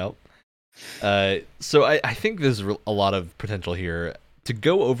reaction, yep. So I think there's a lot of potential here to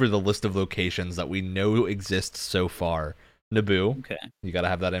go over the list of locations that we know exist so far. Naboo. Okay. You got to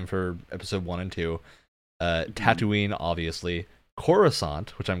have that in for episode 1 and 2. Tatooine, obviously.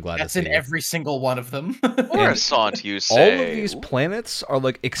 Coruscant, which I'm glad that's to see. In every single one of them. Coruscant, you say? All of these planets are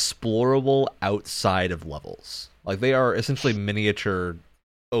like explorable outside of levels. Like they are essentially miniature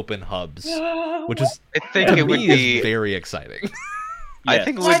open hubs, which is I think it would be very exciting. I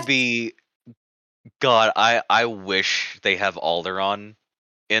think it would be. God, I wish they have Alderaan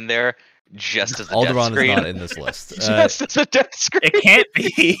in there. Just as a Alderaan death screen. Is not in this list. Just as a death screen. It can't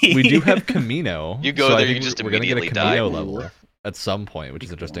be. We do have Kamino. You go so there, you just immediately we're gonna get a Kamino die. level at some point, which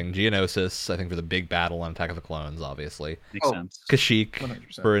is interesting. Geonosis, I think, for the big battle on Attack of the Clones, obviously. Makes sense. Kashyyyk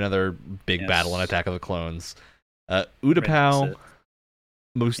 100%. For another big battle on Attack of the Clones. Utapau,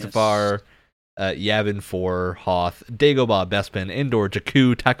 Mustafar, Yavin 4, Hoth, Dagobah, Bespin, Endor,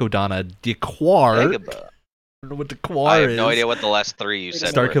 Jakku, Takodana, D'Qar. Dagobah. I don't know what D'Qar I have is. no idea what the last 3 you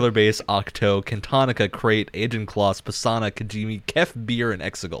said. Starkiller Base, Octo, Kentonica, Crate, Agent Kloss, Pisana, Kajimi, Kef, Beer, and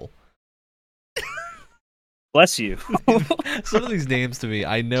Exegol. Bless you. Some of these names to me,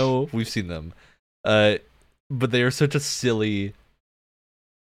 I know we've seen them, but they are such a silly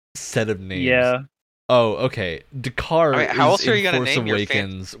set of names. Yeah. Oh, okay. D'Qar how else is are you in gonna Force name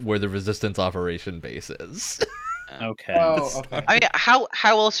Awakens, where the Resistance Operation base is. Okay. Oh, okay. I mean, how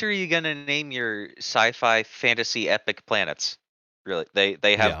else are you gonna name your sci-fi fantasy epic planets? Really,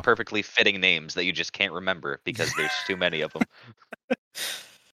 they have perfectly fitting names that you just can't remember because there's too many of them.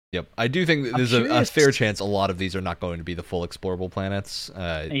 Yep, I do think there's a fair chance a lot of these are not going to be the full explorable planets.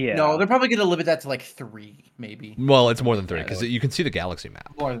 No, they're probably going to limit that to like 3, maybe. Well, it's more than 3 because you can see the galaxy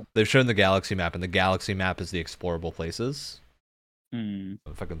map. They've shown the galaxy map, and the galaxy map is the explorable places.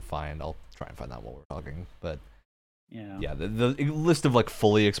 If I can find, I'll try and find that while we're talking. But yeah, the list of like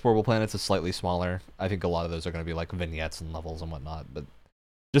fully explorable planets is slightly smaller. I think a lot of those are going to be like vignettes and levels and whatnot. But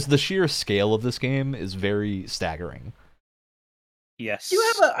just the sheer scale of this game is very staggering. Yes.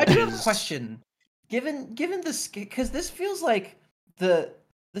 I do have a question. Given this, because this feels like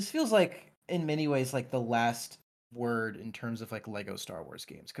in many ways like the last word in terms of like Lego Star Wars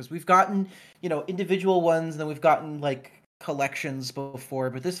games, because we've gotten individual ones, and then we've gotten like collections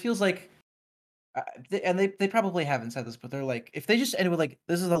before, but this feels like they probably haven't said this, but they're like, if they just ended with like,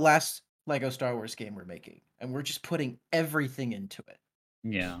 this is the last Lego Star Wars game we're making, and we're just putting everything into it.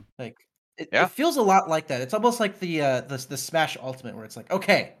 Yeah, like it feels a lot like that. It's almost like the Smash Ultimate, where it's like,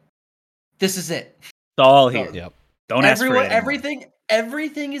 okay, this is it. It's all here. Yep. Don't ask for it anymore.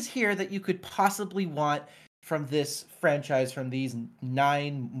 Everything is here that you could possibly want from this franchise, from these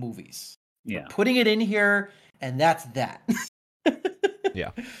 9 movies. Yeah, we're putting it in here, and that's that.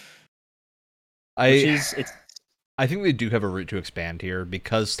 Yeah. I think they do have a route to expand here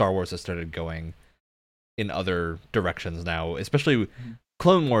because Star Wars has started going in other directions now. Especially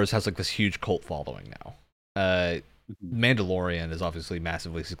Clone Wars has like this huge cult following now. Mandalorian is obviously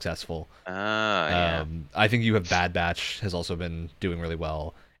massively successful. Yeah. I think you have Bad Batch has also been doing really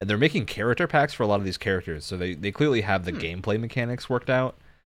well, and they're making character packs for a lot of these characters, so they clearly have the gameplay mechanics worked out.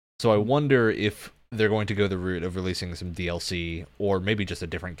 So I wonder if they're going to go the route of releasing some DLC, or maybe just a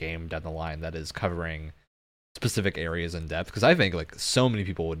different game down the line that is covering specific areas in depth. Because I think like so many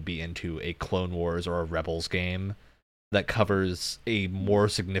people would be into a Clone Wars or a Rebels game that covers a more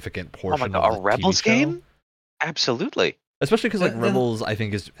significant portion of the a Rebels TV show. Game? Absolutely. Especially because like Rebels, I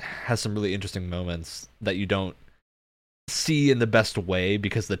think has some really interesting moments that you don't see in the best way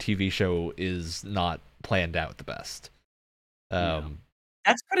because the TV show is not planned out the best.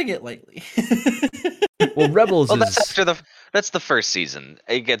 That's putting it lightly. Well, Rebels is that's the first season.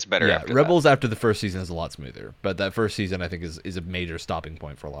 It gets better. Yeah, after Rebels after the first season is a lot smoother, but that first season I think is a major stopping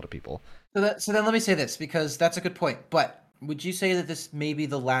point for a lot of people. So then let me say this, because that's a good point. But would you say that this may be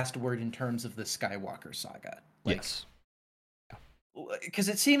the last word in terms of the Skywalker saga? Yes. Because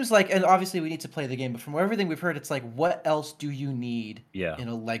it seems like, and obviously we need to play the game, but from everything we've heard, it's like, what else do you need in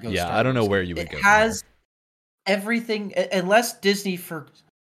a Lego Star Wars? I don't know where you would go. It has everything, unless Disney, for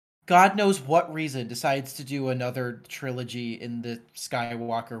God knows what reason, decides to do another trilogy in the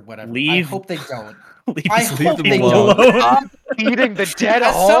Skywalker whatever. I hope they don't. I hope they don't. Stop beating the dead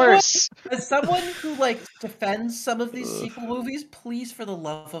horse. As someone who defends some of these sequel movies, please, for the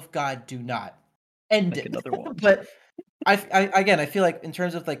love of God, do not end it. Another one. But I feel like in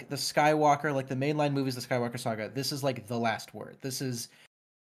terms of the Skywalker, the mainline movies, the Skywalker saga, this is the last word. This is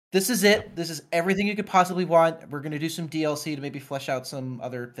it. This is everything you could possibly want. We're gonna do some DLC to maybe flesh out some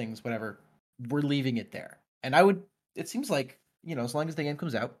other things, whatever. We're leaving it there. And it seems like, as long as the game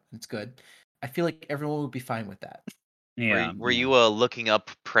comes out, it's good. I feel like everyone would be fine with that. Yeah. Were you looking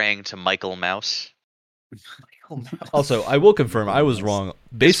up, praying to Michael Mouse? Also, I will confirm I was wrong.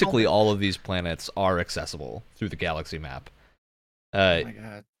 Basically, all of these planets are accessible through the galaxy map. Oh my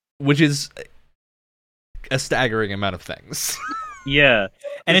God. Which is a staggering amount of things. Yeah,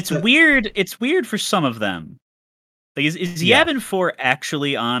 and it's weird. It's weird for some of them. Is Yavin 4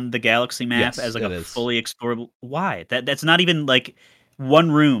 actually on the galaxy map as a fully explorable? Why? That's not even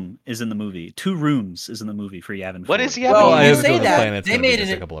one room is in the movie. 2 rooms is in the movie for Yavin 4. What is Yavin? Well, you say that they made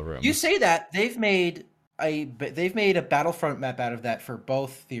a couple of rooms. You say that they've made a Battlefront map out of that for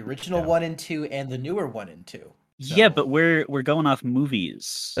both the original 1 and 2 and the newer 1 and 2. So. Yeah, but we're going off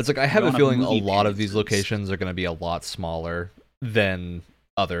movies. It's I have a feeling a lot of these locations are going to be a lot smaller than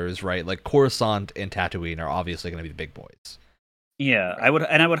others, right? Coruscant and Tatooine are obviously going to be the big boys. Yeah, I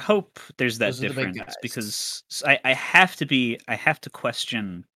would hope there's that difference, because I have to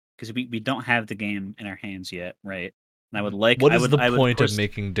question, because we don't have the game in our hands yet, right? And I would like. What is the point of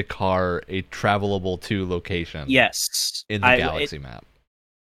making Dakar a travelable to location? Yes, in the galaxy map.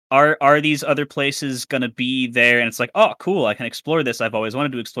 Are these other places going to be there? And it's oh, cool, I can explore this. I've always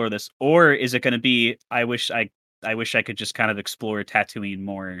wanted to explore this. Or is it going to be, I wish I could just kind of explore Tatooine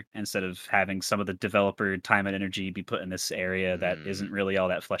more instead of having some of the developer time and energy be put in this area that isn't really all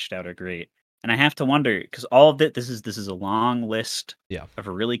that fleshed out or great. And I have to wonder, because all of this is a long list of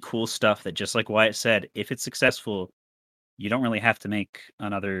really cool stuff that, just like Wyatt said, if it's successful, you don't really have to make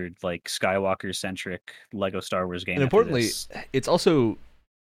another Skywalker centric Lego Star Wars game. And importantly, it's also,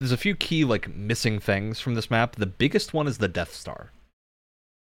 there's a few key missing things from this map. The biggest one is the Death Star.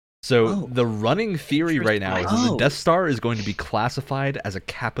 So the running theory right now is that the Death Star is going to be classified as a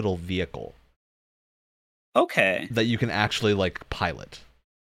capital vehicle. Okay. That you can actually pilot.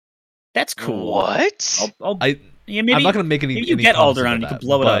 That's cool. What? Maybe, I'm not going to make any. You get Alderaan and you can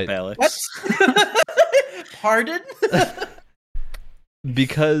blow it up, Alex. What? Pardon?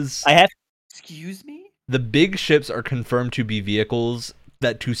 Because excuse me? The big ships are confirmed to be vehicles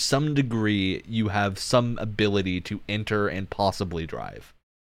that, to some degree, you have some ability to enter and possibly drive.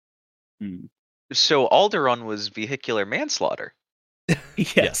 So Alderaan was vehicular manslaughter.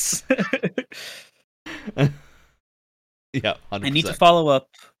 Yes. Yeah, 100%. I need to follow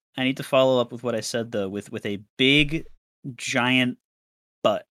up with what I said, though, with a big, giant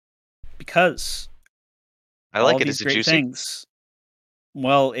butt. because I like it. Is it juicy? Things,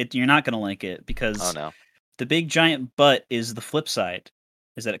 well, you're not going to like it because the big giant but is the flip side.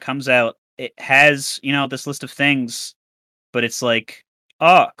 Is that it comes out, it has, this list of things, but it's like,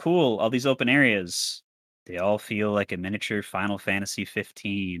 oh, cool, all these open areas. They all feel like a miniature Final Fantasy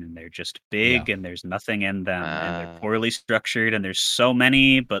 15, and they're just big, and there's nothing in them, and they're poorly structured, and there's so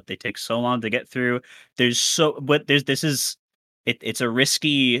many, but they take so long to get through. It's a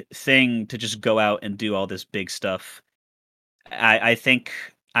risky thing to just go out and do all this big stuff. I think,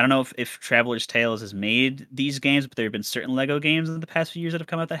 I don't know if Traveler's Tales has made these games, but there have been certain Lego games in the past few years that have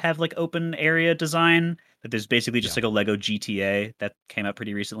come out that have like open area design. That there's basically just like a Lego GTA that came out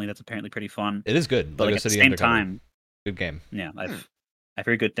pretty recently. That's apparently pretty fun. It is good, but like, at the same time, good game. Yeah, I've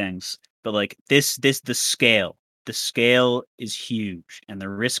heard good things, but like the scale is huge, and the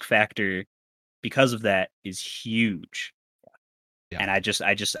risk factor because of that is huge. Yeah. And I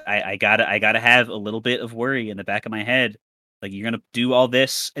gotta have a little bit of worry in the back of my head. Like, you're gonna do all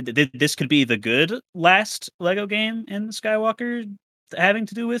this. This could be the good last Lego game in Skywalker having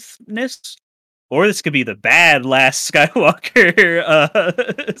to do with NIST, or this could be the bad last Skywalker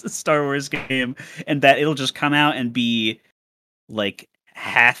Star Wars game, and that it'll just come out and be like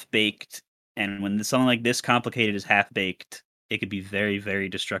half baked. And when something like this complicated is half baked, it could be very, very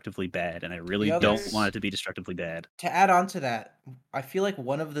destructively bad, and I really don't want it to be destructively bad. To add on to that, I feel like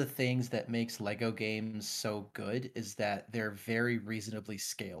one of the things that makes Lego games so good is that they're very reasonably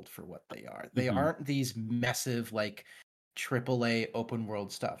scaled for what they are. They aren't these massive, like, AAA open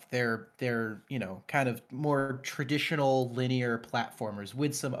world stuff. They're kind of more traditional linear platformers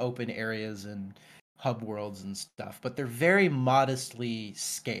with some open areas and hub worlds and stuff, but they're very modestly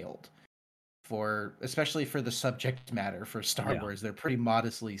scaled. Especially for the subject matter for Star Wars, they're pretty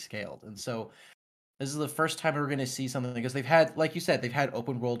modestly scaled. And so this is the first time we're going to see something, because they've had, like you said, they've had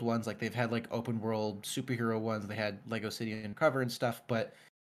open world ones, like they've had like open world superhero ones, they had Lego City Undercover and stuff, but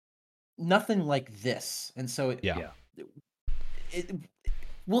nothing like this. And so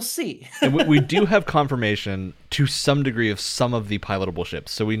we'll see. And we do have confirmation to some degree of some of the pilotable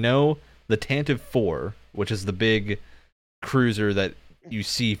ships. So we know the Tantive 4, which is the big cruiser that you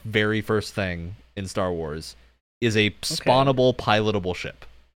see very first thing in Star Wars, is a spawnable, pilotable ship.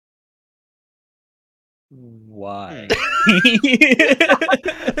 Why?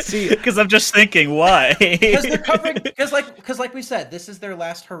 See, because I'm just thinking, why? Because they're covering. Because like we said, this is their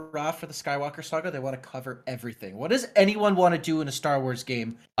last hurrah for the Skywalker saga. They want to cover everything. What does anyone want to do in a Star Wars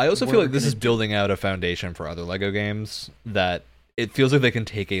game? I also feel like this is building out a foundation for other Lego games, that it feels like they can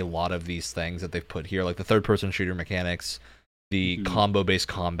take a lot of these things that they've put here, like the third-person shooter mechanics, the combo-based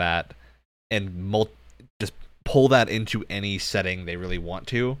combat, and just pull that into any setting they really want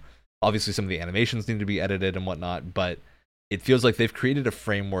to. Obviously, some of the animations need to be edited and whatnot, but it feels like they've created a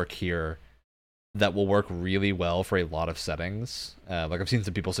framework here that will work really well for a lot of settings. Like, I've seen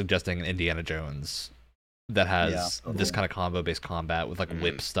some people suggesting an Indiana Jones that has this kind of combo-based combat with like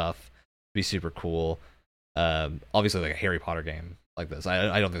whip stuff. Be super cool. Obviously, like a Harry Potter game like this.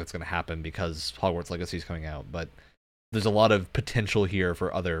 I don't think that's going to happen because Hogwarts Legacy is coming out, but there's a lot of potential here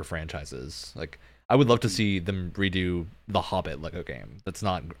for other franchises. Like, I would love to see them redo the Hobbit Lego game. That's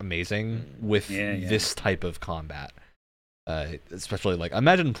not amazing with this type of combat. Especially, like,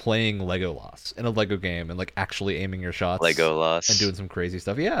 imagine playing Legolas in a Lego game and like actually aiming your shots, Legolas, and doing some crazy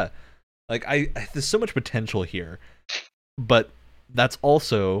stuff. Yeah, like there's so much potential here, but that's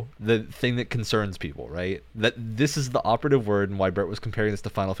also the thing that concerns people, right? That this is the operative word, and why Brett was comparing this to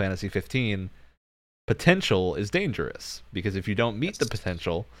Final Fantasy 15. Potential is dangerous, because if you don't meet the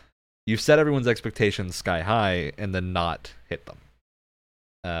potential, you've set everyone's expectations sky high and then not hit them.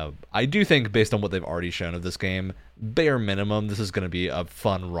 I do think, based on what they've already shown of this game, bare minimum, this is going to be a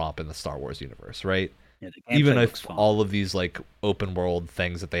fun romp in the Star Wars universe, right? Yeah, even if all of these like open world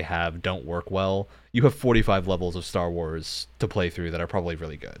things that they have don't work well, you have 45 levels of Star Wars to play through that are probably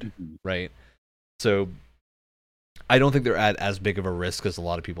really good, right? So I don't think they're at as big of a risk as a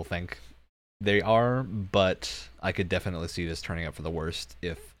lot of people think they are, but I could definitely see this turning out for the worst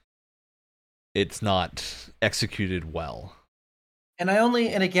if it's not executed well. And I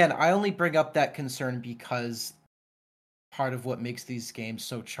only bring up that concern because part of what makes these games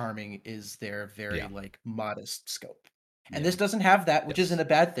so charming is their very like modest scope. And this doesn't have that, which isn't a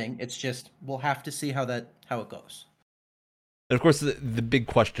bad thing. It's just we'll have to see how it goes. And of course, the big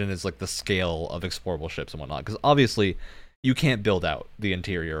question is like the scale of explorable ships and whatnot, because obviously you can't build out the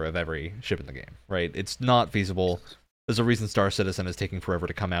interior of every ship in the game, right? It's not feasible. There's a reason Star Citizen is taking forever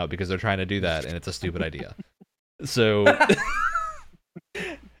to come out, because they're trying to do that, and it's a stupid idea. So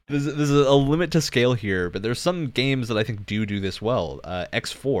there's a limit to scale here, but there's some games that I think do this well.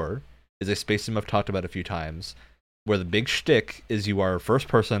 X4 is a space sim I've talked about a few times, where the big shtick is you are first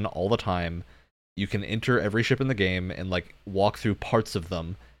person all the time. You can enter every ship in the game and like walk through parts of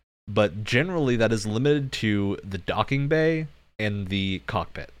them, but generally that is limited to the docking bay and the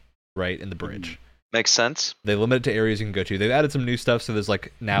cockpit, right, in the bridge. Makes sense. They limit it to areas you can go to. They've added some new stuff, so there's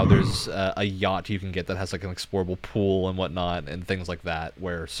like now there's a yacht you can get that has like an explorable pool and whatnot and things like that,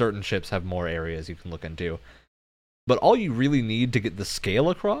 where certain ships have more areas you can look into. But all you really need to get the scale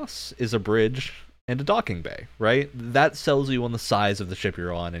across is a bridge and a docking bay, right? That sells you on the size of the ship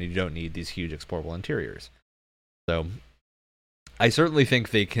you're on, and you don't need these huge explorable interiors. So I certainly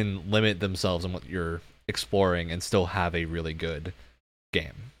think they can limit themselves on what you're exploring and still have a really good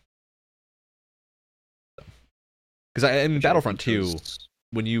game. Because in Battlefront 2,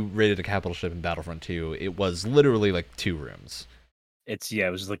 when you raided a capital ship in Battlefront 2, it was literally like 2 rooms.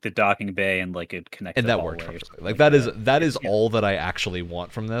 It was like the docking bay and like it connected. And that worked perfectly. Like that is all that I actually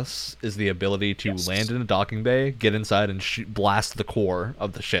want from this, is the ability to land in a docking bay, get inside, and blast the core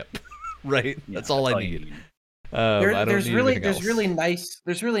of the ship. Right? That's all I need. There's really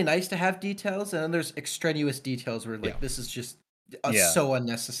nice to have details, and then there's extraneous details where like this is just so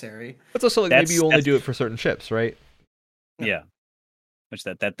unnecessary. It's also like maybe you only do it for certain ships, right? Yeah, which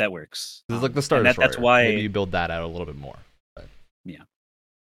that works. It's like the Star Destroyer. That's why maybe you build that out a little bit more. But. Yeah,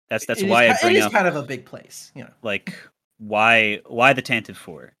 that's why I bring up. It is up, kind of a big place, Like why the Tantive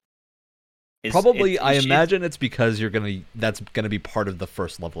 4? Probably, I imagine it's because that's gonna be part of the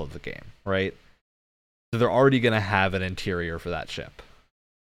first level of the game, right? So they're already gonna have an interior for that ship.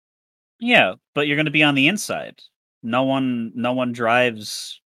 Yeah, but you're gonna be on the inside. No one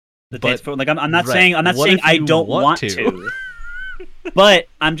drives the Tantive 4. Like I'm not saying I don't want to. But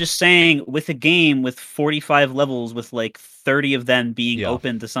I'm just saying, with a game with 45 levels, with like 30 of them being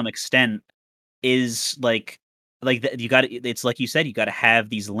open to some extent, is like you got. It's like you said, you got to have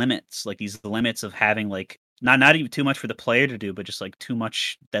these limits of having like not even too much for the player to do, but just like too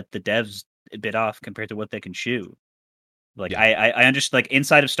much that the devs bit off compared to what they can chew. Like I understand, like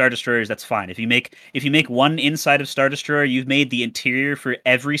inside of Star Destroyers, that's fine. If you make one inside of Star Destroyer, you've made the interior for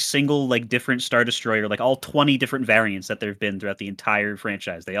every single like different Star Destroyer, like all 20 different variants that there've been throughout the entire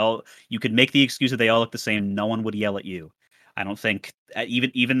franchise. You could make the excuse that they all look the same. No one would yell at you. I don't think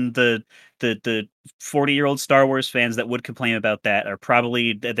even the 40-year-old Star Wars fans that would complain about that are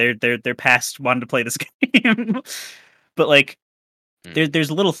probably they're past wanting to play this game. But like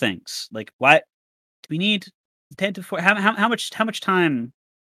there's little things like, why do we need Tantive 4? How much time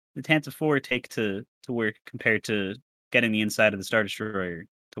did Tantive 4 take to work compared to getting the inside of the Star Destroyer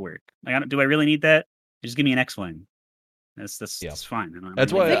to work? Like, do I really need that? Just give me an X-wing. That's fine.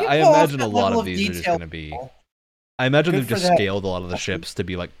 That's why I imagine a lot of these are just going to be. I imagine they've just scaled a lot of the ships to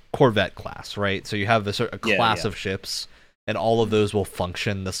be like Corvette class, right? So you have a class of ships, and all of those will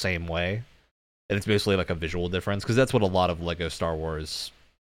function the same way, and it's basically like a visual difference, because that's what a lot of Lego Star Wars.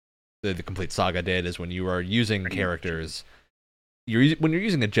 The complete saga did, is when you are using characters, when you're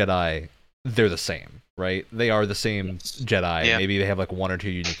using a Jedi, they're the same, right? They are the same Jedi. Yeah. Maybe they have like 1 or 2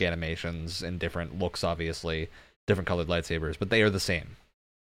 unique animations and different looks, obviously, different colored lightsabers, but they are the same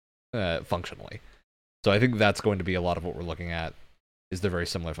functionally. So I think that's going to be a lot of what we're looking at, is they're very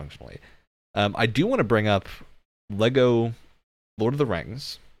similar functionally. I do want to bring up Lego Lord of the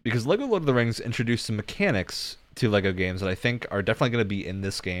Rings, because Lego Lord of the Rings introduced some mechanics to Lego games that I think are definitely going to be in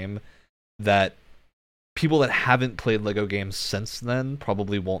this game that people that haven't played Lego games since then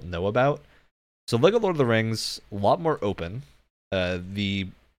probably won't know about. So Lego Lord of the Rings, a lot more open. The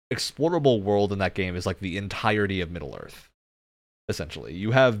explorable world in that game is like the entirety of Middle-earth, essentially.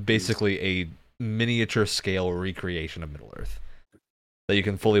 You have basically a miniature scale recreation of Middle-earth that you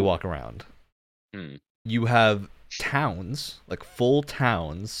can fully walk around. You have towns, like full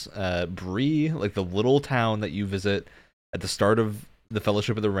towns. Bree, like the little town that you visit at the start of the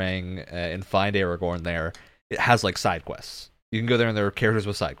Fellowship of the Ring and find Aragorn there, it has like side quests. You can go there and there are characters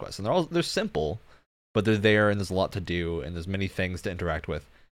with side quests, and they're simple, but they're there and there's a lot to do and there's many things to interact with.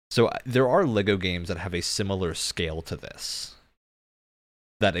 So there are Lego games that have a similar scale to this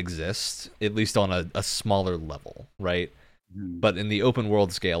that exist, at least on a smaller level, right? But in the open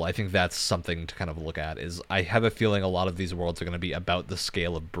world scale, I think that's something to kind of look at. Is I have a feeling a lot of these worlds are going to be about the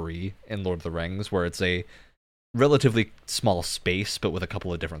scale of Bree in Lord of the Rings, where it's a relatively small space, but with a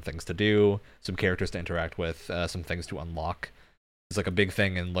couple of different things to do, some characters to interact with, some things to unlock. It's like a big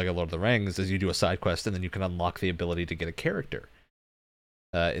thing in Lego Lord of the Rings is you do a side quest and then you can unlock the ability to get a character.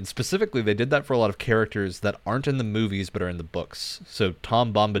 And specifically, they did that for a lot of characters that aren't in the movies but are in the books. So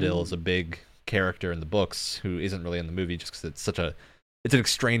Tom Bombadil is a big character in the books who isn't really in the movie just because it's an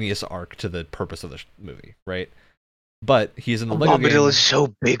extraneous arc to the purpose of the movie, right? But he's in the Lego Bombadil is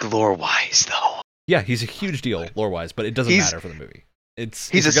so big lore-wise, though. Yeah, he's a huge deal lore-wise, but it doesn't matter for the movie.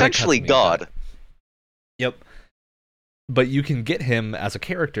 He's essentially God. Yep. But you can get him as a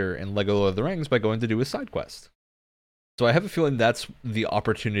character in Lego Lord of the Rings by going to do his side quest. So I have a feeling that's the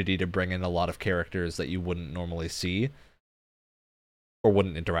opportunity to bring in a lot of characters that you wouldn't normally see or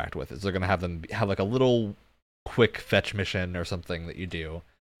wouldn't interact with. Is they're going to have them have like a little quick fetch mission or something that you do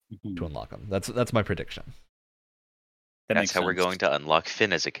to unlock them. That's my prediction. That's how we're going to unlock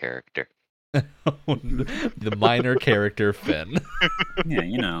Finn as a character. The minor character Finn.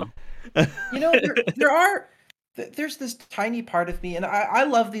 Yeah, there's this tiny part of me, and I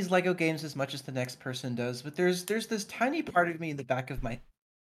love these Lego games as much as the next person does, but there's this tiny part of me in the back of my...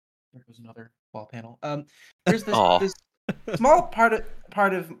 There goes another wall panel. There's this small part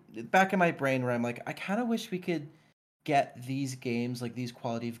of back of my brain where I'm like, I kind of wish we could get these games, like these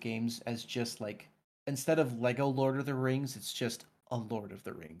quality of games, as just like, instead of Lego Lord of the Rings, it's just a Lord of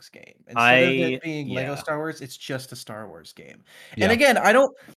the Rings game. Instead of it being Lego Star Wars, it's just a Star Wars game. Yeah. And again, I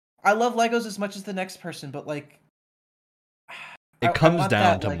love Legos as much as the next person, but like, it comes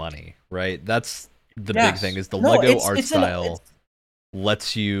down to money, right? That's the big thing, is the Lego art style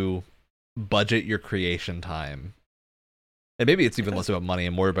lets you budget your creation time. And maybe it's even less about money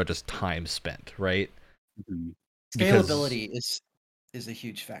and more about just time spent, right? Scalability is a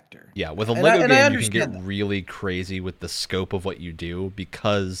huge factor. Yeah, with a Lego game, you can get really crazy with the scope of what you do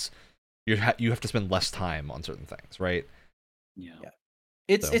because you have to spend less time on certain things, right? Yeah.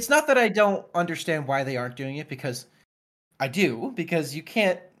 It's not that I don't understand why they aren't doing it, because I do, because you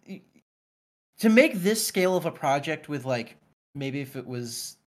can't... To make this scale of a project with, like, maybe if it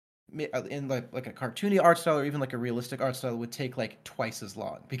was in like a cartoony art style or even like a realistic art style, would take like twice as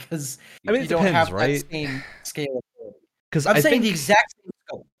long, because you don't have that same scale. Because I'm saying the exact same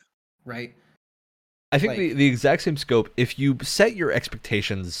scope, right? I think the exact same scope, if you set your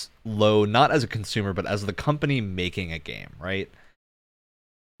expectations low, not as a consumer, but as the company making a game, right?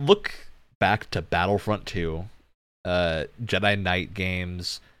 Look back to Battlefront 2, Jedi Knight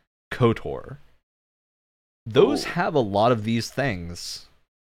games, KOTOR. Those have a lot of these things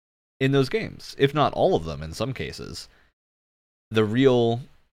in those games, if not all of them in some cases. The real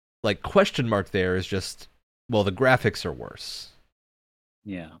question mark there is just, well, the graphics are worse.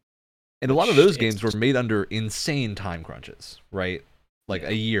 Yeah. And a lot of those games were made under insane time crunches, right? Like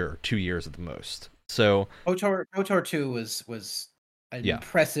a year, 2 years at the most. So KOTOR 2 was an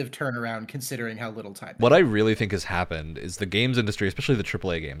impressive turnaround considering how little time. What I really think has happened is the games industry, especially the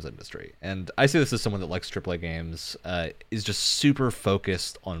AAA games industry, and I say this as someone that likes AAA games, is just super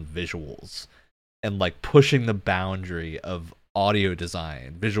focused on visuals and like pushing the boundary of audio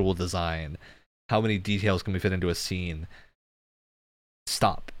design, visual design, how many details can we fit into a scene.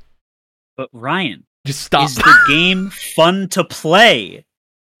 Stop. But Ryan, just stop. Is the game fun to play?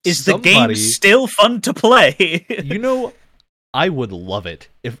 Is the game still fun to play? I would love it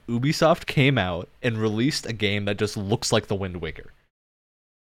if Ubisoft came out and released a game that just looks like The Wind Waker.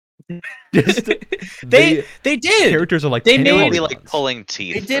 They did. Characters are like they may be like pulling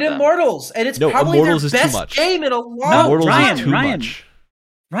teeth. They did Immortals, and it's probably Immortals their best game in a long time. Immortals is too much.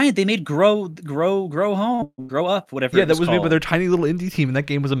 Ryan, they made Grow Home, Grow Up, whatever. Yeah, that was made by their tiny little indie team, and that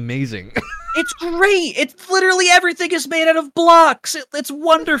game was amazing. It's great. It's literally everything is made out of blocks. It's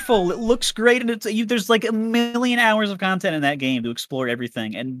wonderful. It looks great, and there's like 1 million hours of content in that game to explore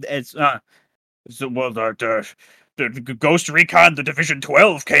everything. And it's the Ghost Recon, the Division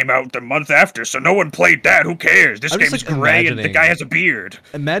 12 came out the month after, so no one played that. Who cares? This game's gray, and the guy has a beard.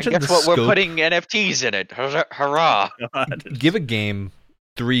 Imagine guess what? We're putting NFTs in it. Hurrah! Give a game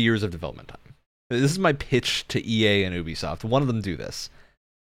 3 years of development time. This is my pitch to EA and Ubisoft. One of them do this.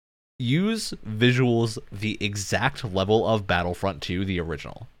 Use visuals the exact level of Battlefront 2, the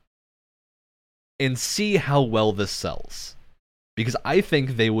original, and see how well this sells. Because I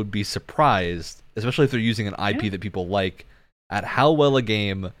think they would be surprised, especially if they're using an IP that people like, at how well a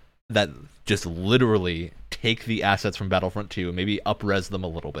game that just literally take the assets from Battlefront 2, maybe up-res them a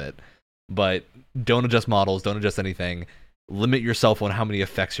little bit, but don't adjust models, don't adjust anything, limit yourself on how many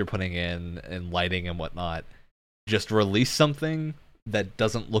effects you're putting in and lighting and whatnot. Just release something that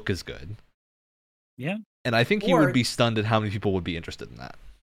doesn't look as good. Yeah. And I think you would be stunned at how many people would be interested in that.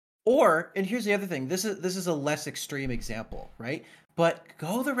 And here's the other thing. This is a less extreme example, right? But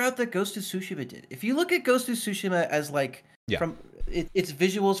go the route that Ghost of Tsushima did. If you look at Ghost of Tsushima as from its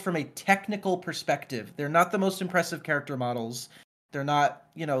visuals from a technical perspective, they're not the most impressive character models. They're not,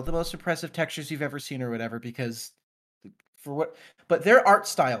 the most impressive textures you've ever seen or whatever, but their art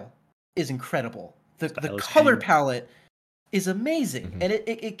style is incredible. The color palette is amazing, and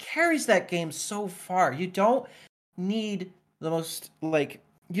it carries that game so far. need the most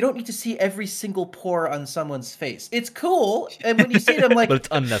you don't need to see every single pore on someone's face. It's cool, and when you see them, but it's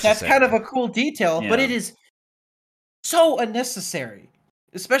unnecessary. That's kind of a cool detail, but it is so unnecessary,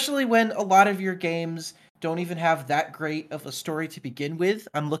 especially when a lot of your games don't even have that great of a story to begin with.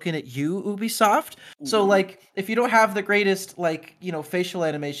 I'm looking at you, Ubisoft. So if you don't have the greatest facial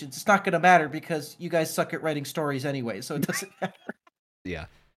animations, it's not going to matter because you guys suck at writing stories anyway, so it doesn't matter. Yeah.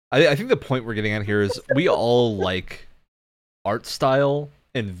 I think the point we're getting at here is we all like art style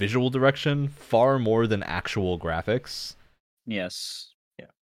and visual direction far more than actual graphics. Yes. Yeah.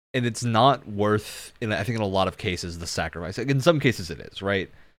 And it's not worth, I think in a lot of cases, the sacrifice. In some cases it is, right?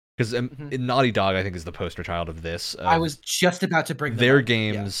 Because Naughty Dog, I think, is the poster child of this. I was just about to bring their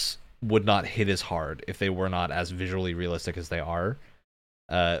games would not hit as hard if they were not as visually realistic as they are.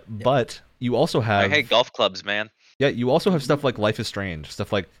 But you also have... I hate golf clubs, man. Yeah, you also have stuff like Life is Strange,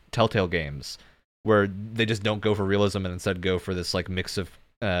 stuff like Telltale Games, where they just don't go for realism and instead go for this mix of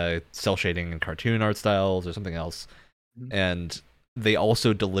cell shading and cartoon art styles or something else. And they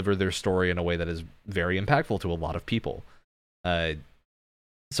also deliver their story in a way that is very impactful to a lot of people.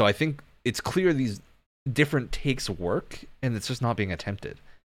 So I think it's clear these different takes work, and it's just not being attempted.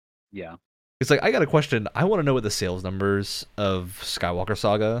 Yeah. It's I got a question. I want to know what the sales numbers of Skywalker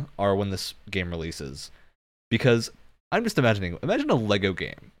Saga are when this game releases. Because I'm just imagine a Lego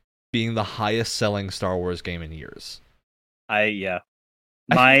game being the highest selling Star Wars game in years. That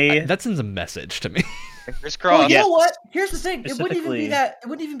sends a message to me. Well, you know what? Here's the thing. It wouldn't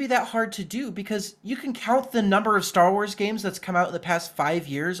even be that hard to do because you can count the number of Star Wars games that's come out in the past 5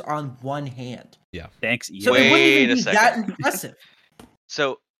 years on one hand. Yeah. Thanks. So it wouldn't even be that impressive.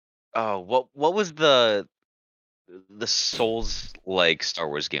 So, what was the Souls-like Star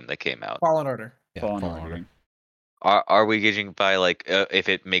Wars game that came out? Fallen Order. Yeah, Fallen Order. Are we gauging by if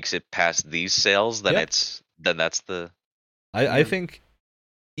it makes it past these sales, then that's the... I think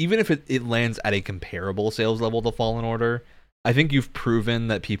even if it lands at a comparable sales level to Fallen Order, I think you've proven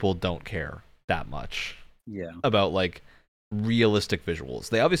that people don't care that much. Yeah. About realistic visuals.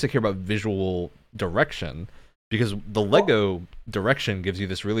 They obviously care about visual direction because the Lego direction gives you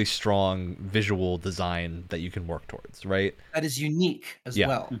this really strong visual design that you can work towards, right? That is unique as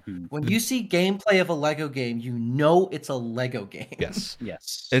well. Mm-hmm. When you see gameplay of a Lego game, you know it's a Lego game. Yes.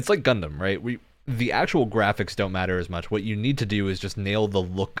 Yes. It's like Gundam, right? The actual graphics don't matter as much. What you need to do is just nail the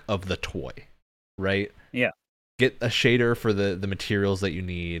look of the toy, right? Yeah. Get a shader for the materials that you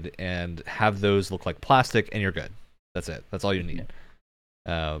need and have those look like plastic and you're good. That's it. That's all you need.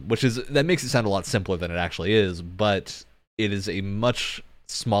 That makes it sound a lot simpler than it actually is, but it is a much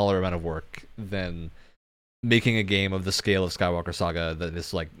smaller amount of work than making a game of the scale of Skywalker Saga that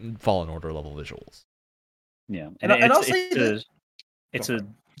is Fallen Order level visuals. Yeah. And it's a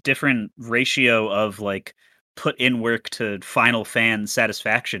different ratio of put in work to final fan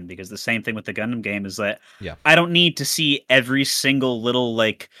satisfaction, because the same thing with the Gundam game is that I don't need to see every single little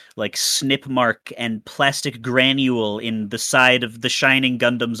snip mark and plastic granule in the side of the Shining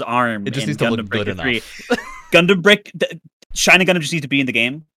Gundam's arm. It just needs to look good enough. Shining Gundam just needs to be in the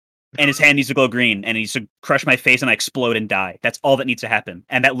game, and his hand needs to glow green, and he needs to crush my face and I explode and die. That's all that needs to happen,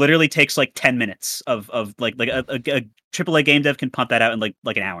 and that literally takes 10 minutes of a AAA game dev can pump that out in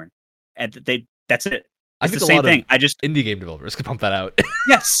an hour, and that's it. It's the same thing. Indie game developers can pump that out.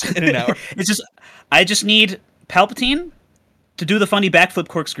 Yes, in an hour. I just need Palpatine to do the funny backflip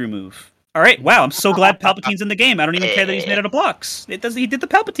corkscrew move. All right, wow! I'm so glad Palpatine's in the game. I don't even care that he's made out of blocks. He did the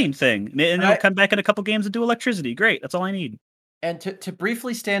Palpatine thing, and he'll come back in a couple games and do electricity. Great, that's all I need. And to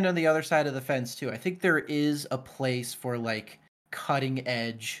briefly stand on the other side of the fence too, I think there is a place for cutting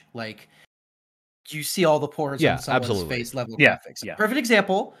edge, you see all the pores on someone's face level graphics. Yeah. Perfect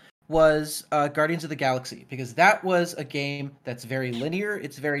example was Guardians of the Galaxy, because that was a game that's very linear,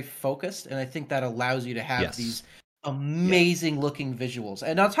 it's very focused, and I think that allows you to have these amazing looking visuals.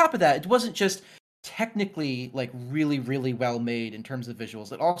 And on top of that, it wasn't just technically really, really well made in terms of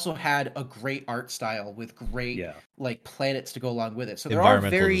visuals. It also had a great art style with great planets to go along with it. So there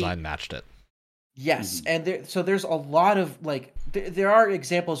environmental design matched it. Yes, and there's a lot of there are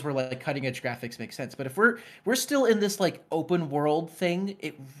examples where cutting edge graphics make sense, but if we're still in this open world thing,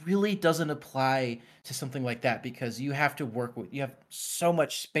 it really doesn't apply to something like that, because you have to you have so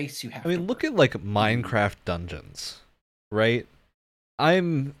much space you have. Look at Minecraft Dungeons, right?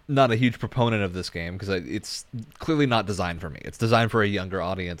 I'm not a huge proponent of this game because it's clearly not designed for me. It's designed for a younger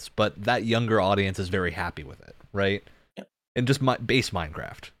audience, but that younger audience is very happy with it, right? Yep. And just base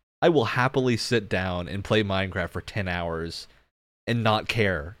Minecraft. I will happily sit down and play Minecraft for 10 hours and not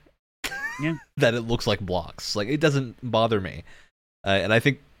care that it looks like blocks. It doesn't bother me. And I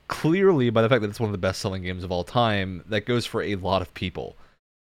think clearly, by the fact that it's one of the best-selling games of all time, that goes for a lot of people.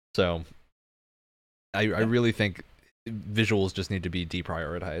 So, I really think visuals just need to be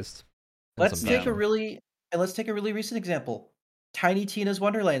deprioritized. Let's take a really recent example. Tiny Tina's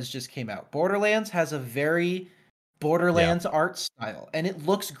Wonderlands just came out. Borderlands has a very Borderlands art style, and it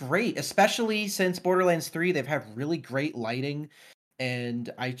looks great, especially since Borderlands 3, they've had really great lighting, and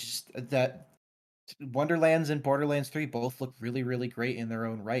that Wonderlands and Borderlands 3 both look really, really great in their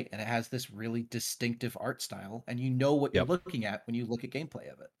own right, and it has this really distinctive art style, and you know what you're looking at when you look at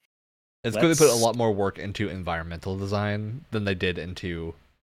gameplay of it. It's good they put a lot more work into environmental design than they did into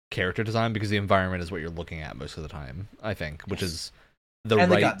character design, because the environment is what you're looking at most of the time, I think, which is the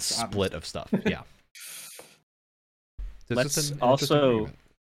and right the split of stuff. Yeah. Let's also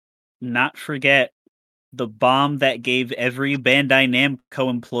not forget the bomb that gave every Bandai Namco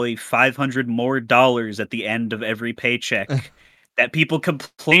employee $500 more at the end of every paycheck. That people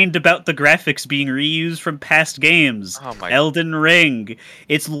complained about the graphics being reused from past games. Elden Ring.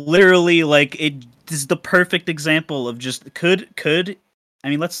 It's literally like this is the perfect example of just could. I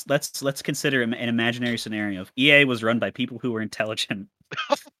mean, let's consider an imaginary scenario. If EA was run by people who were intelligent.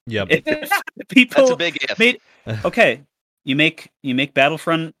 Yep. People That's a big if. Okay, you make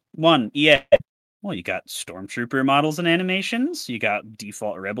Battlefront 1 EA. Well, you got Stormtrooper models and animations. You got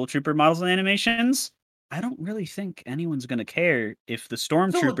default Rebel Trooper models and animations. I don't really think anyone's going to care if the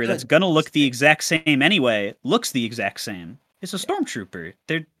Stormtrooper that's going to look the exact same anyway looks the exact same. It's a Stormtrooper.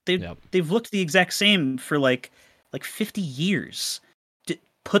 They've looked the exact same for like 50 years.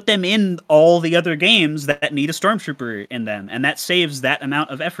 Put them in all the other games that need a Stormtrooper in them, and that saves that amount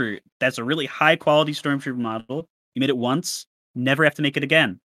of effort. That's a really high quality Stormtrooper model. You made it once, never have to make it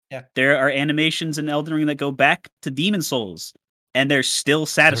again. Yeah. There are animations in Elden Ring that go back to Demon Souls, and they're still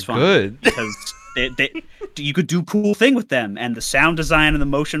satisfying. They're good. Because you could do cool thing with them, and the sound design and the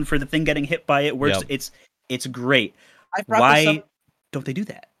motion for the thing getting hit by it works. Yep. It's great. Why don't they do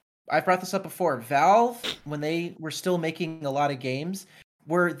that? I've brought this up before. Valve, when they were still making a lot of games,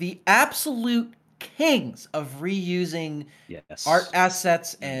 were the absolute kings of reusing art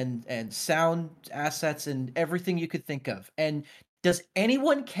assets and sound assets and everything you could think of. And does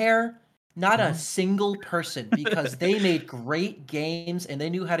anyone care? Not a single person, because they made great games and they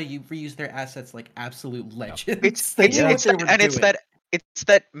knew how to reuse their assets like absolute legends. It's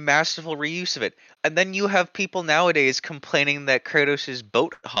that masterful reuse of it. And then you have people nowadays complaining that Kratos'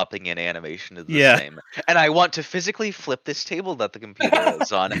 boat hopping in animation is the same. And I want to physically flip this table that the computer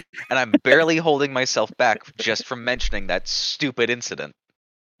is on, and I'm barely holding myself back just from mentioning that stupid incident.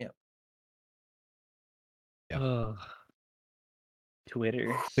 Yeah.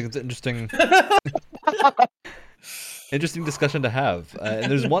 Twitter. I think it's interesting discussion to have. And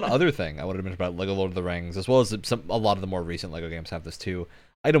there's one other thing I wanted to mention about LEGO Lord of the Rings, as well as a lot of the more recent LEGO games have this too.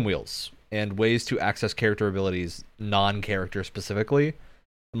 Item wheels and ways to access character abilities non-character specifically.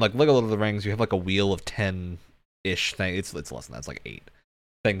 And like LEGO Lord of the Rings, you have like a wheel of 10-ish things. It's less than that. It's like 8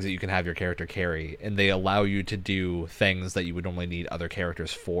 things that you can have your character carry, and they allow you to do things that you would normally need other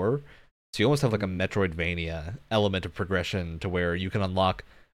characters for. So you almost have like a Metroidvania element of progression to where you can unlock,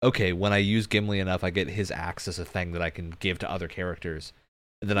 okay, when I use Gimli enough, I get his axe as a thing that I can give to other characters.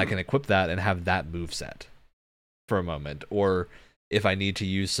 And then I can equip that and have that moveset for a moment. Or if I need to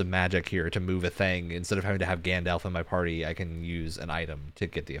use some magic here to move a thing, instead of having to have Gandalf in my party, I can use an item to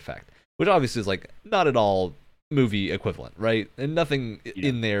get the effect. Which obviously is like not at all movie equivalent, right? And nothing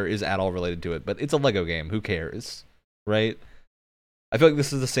in there is at all related to it, but it's a LEGO game. Who cares, right? I feel like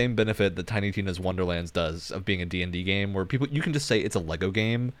this is the same benefit that Tiny Tina's Wonderlands does of being a D&D game, where you can just say it's a LEGO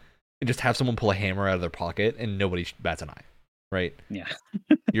game and just have someone pull a hammer out of their pocket and nobody bats an eye, right? Yeah.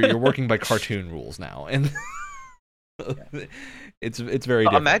 You're working by cartoon rules now, and it's very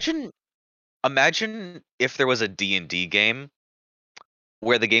different. Imagine if there was a D&D game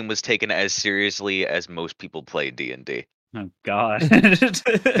where the game was taken as seriously as most people play D&D. Oh God.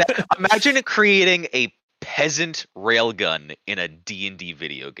 Imagine creating a peasant railgun in a D&D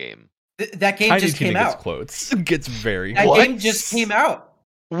video game. That game Tiny just Tina came gets out. Quotes. Gets very. That game just came out.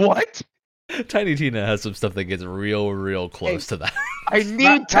 What? Tiny Tina has some stuff that gets real close to that. I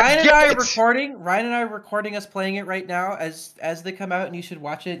need to Ryan and I are recording us playing it right now as they come out, and you should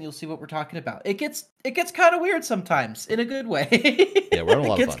watch it and you'll see what we're talking about. It gets kind of weird sometimes in a good way. Yeah, we're having a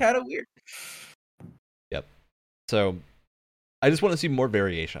lot of fun. It gets kind of weird. Yep. So I just want to see more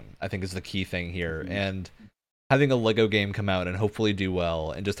variation, I think, is the key thing here. And having a LEGO game come out and hopefully do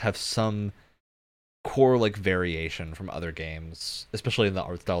well and just have some core like variation from other games, especially in the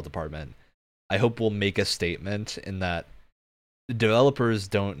art style department, I hope will make a statement in that developers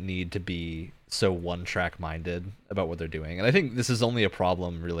don't need to be so one-track minded about what they're doing. And I think this is only a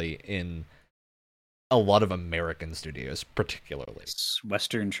problem really in a lot of American studios, particularly. It's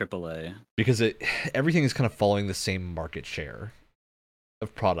Western AAA. Because everything is kind of following the same market share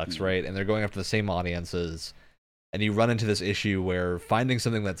of products, right? And they're going after the same audiences. And you run into this issue where finding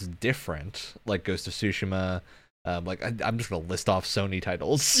something that's different, like Ghost of Tsushima, I'm just going to list off Sony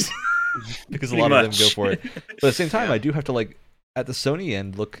titles because a lot of them go for it. But at the same time, I do have to, like, at the Sony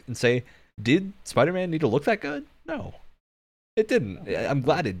end, look and say, did Spider-Man need to look that good? No. It didn't. I'm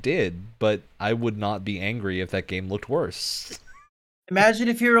glad it did, but I would not be angry if that game looked worse. Imagine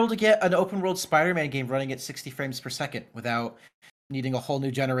if you were able to get an open-world Spider-Man game running at 60 frames per second without needing a whole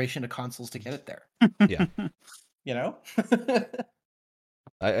new generation of consoles to get it there. Yeah. You know?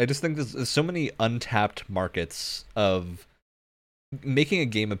 I just think there's so many untapped markets of making a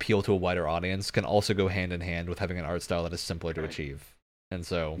game appeal to a wider audience can also go hand in hand with having an art style that is simpler to achieve. And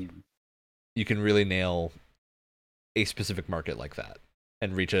so you can really nail a specific market like that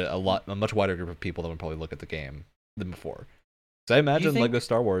and reach a much wider group of people that would probably look at the game than before. So I imagine Lego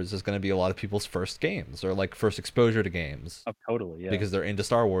Star Wars is going to be a lot of people's first games or like first exposure to games. Oh, totally, yeah. Because they're into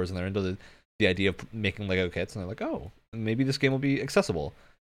Star Wars and they're into the idea of making Lego kits, and they're like, oh, maybe this game will be accessible.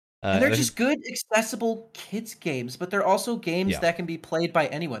 And they're just good, accessible kids games, but they're also games that can be played by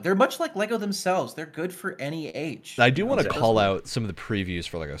anyone. They're much like Lego themselves. They're good for any age. I do want to call out some of the previews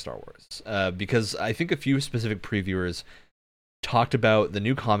for Lego Star Wars, because I think a few specific previewers talked about the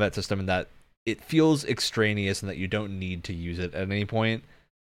new combat system and that it feels extraneous and that you don't need to use it at any point.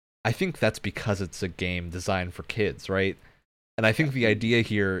 I think that's because it's a game designed for kids, right? And I think the idea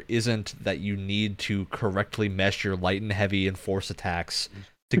here isn't that you need to correctly mesh your light and heavy and force attacks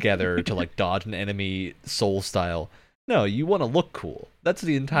together to like dodge an enemy soul style. No, you want to look cool. That's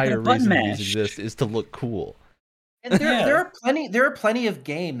the entire reason these exist, is to look cool. And there are plenty of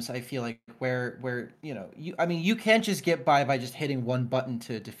games, I feel like, where you can't just get by just hitting one button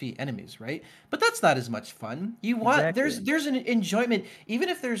to defeat enemies, right? But that's not as much fun. There's an enjoyment, even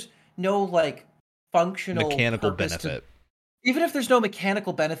if there's no like functional mechanical benefit. Even if there's no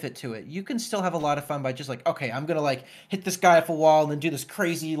mechanical benefit to it, you can still have a lot of fun by just like, okay, I'm gonna like hit this guy off a wall and then do this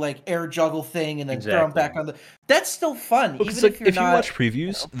crazy like air juggle thing and then throw him back on the. That's still fun, even if you're not. If you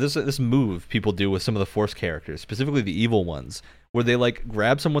watch previews, this move people do with some of the Force characters, specifically the evil ones, where they like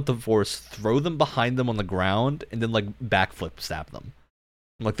grab someone with the Force, throw them behind them on the ground, and then like backflip stab them.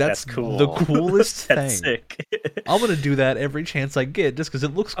 I'm like, that's cool. The coolest thing. Sick. I'm gonna do that every chance I get, just because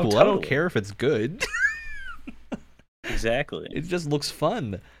it looks cool. Totally. I don't care if it's good. Exactly. It just looks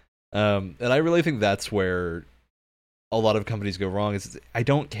fun. And I really think that's where a lot of companies go wrong. Is I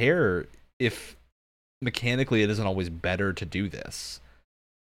don't care if mechanically it isn't always better to do this.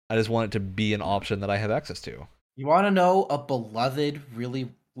 I just want it to be an option that I have access to. You want to know a beloved, really,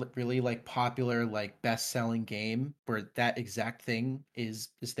 really like popular, like best-selling game where that exact thing is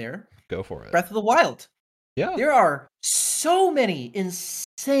there? Go for it. Breath of the Wild. Yeah. There are so many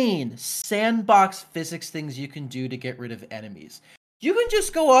insane sandbox physics things you can do to get rid of enemies. You can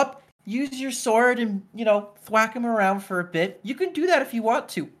just go up, use your sword, and, thwack them around for a bit. You can do that if you want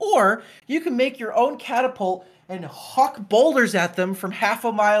to. Or you can make your own catapult and huck boulders at them from half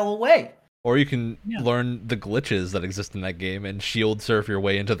a mile away. Or you can learn the glitches that exist in that game and shield surf your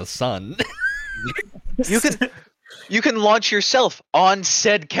way into the sun. You can launch yourself on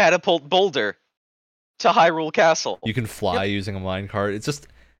said catapult boulder to Hyrule Castle. You can fly using a minecart. It's just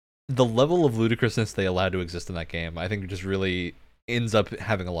the level of ludicrousness they allow to exist in that game. I think it just really ends up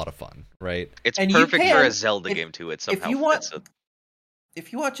having a lot of fun, right? It's perfect for a Zelda game too. It somehow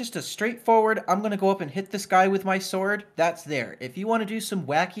if you want just a straightforward, I'm going to go up and hit this guy with my sword, that's there. If you want to do some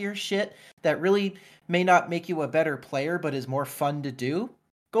wackier shit that really may not make you a better player but is more fun to do,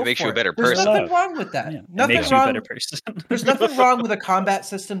 it makes you a better person. There's nothing wrong with that. Yeah, nothing makes wrong. You a better person. There's nothing wrong with a combat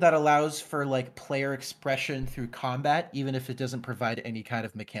system that allows for like player expression through combat, even if it doesn't provide any kind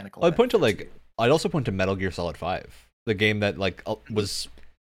of mechanical. I'd also point to Metal Gear Solid 5, the game that like is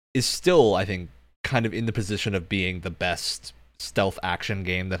still, I think, kind of in the position of being the best stealth action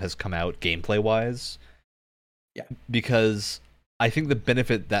game that has come out gameplay wise. Yeah, because I think the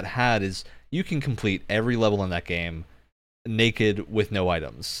benefit that had is you can complete every level in that game naked with no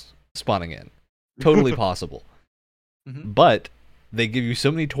items spawning in. Totally possible. Mm-hmm. But they give you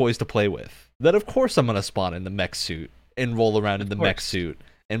so many toys to play with that of course I'm going to spawn in the mech suit and roll around in the mech suit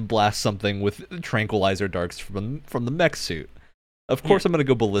and blast something with tranquilizer darts from the mech suit. Of course I'm going to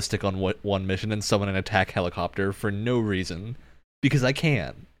go ballistic on one mission and summon an attack helicopter for no reason, because I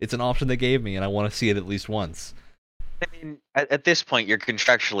can. It's an option they gave me and I want to see it at least once. I mean, at this point, you're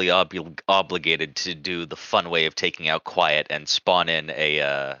contractually obligated to do the fun way of taking out Quiet and spawn in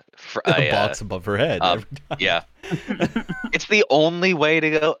a box above her head. Yeah, it's the only way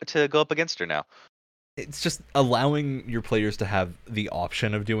to go up against her now. It's just allowing your players to have the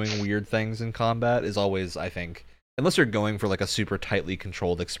option of doing weird things in combat is always, I think, unless you're going for like a super tightly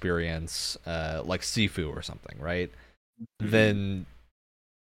controlled experience, like Sifu or something, right? Mm-hmm. Then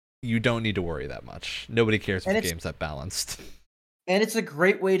you don't need to worry that much. Nobody cares if the game's that balanced. And it's a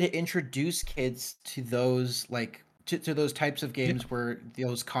great way to introduce kids to those to those types of games where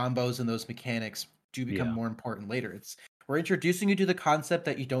those combos and those mechanics do become more important later. We're introducing you to the concept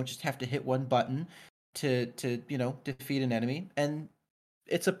that you don't just have to hit one button to defeat an enemy, and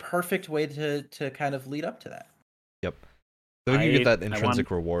it's a perfect way to kind of lead up to that. Yep. So you get that intrinsic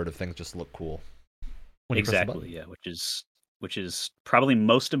reward of things just look cool. Exactly, yeah, which is probably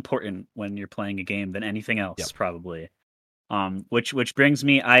most important when you're playing a game than anything else, probably. Which brings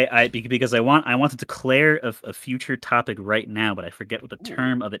me, because I want to declare a future topic right now, but I forget what the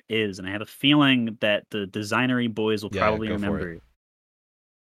term of it is, and I have a feeling that the Designery boys will probably remember.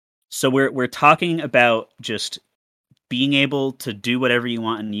 So we're talking about just being able to do whatever you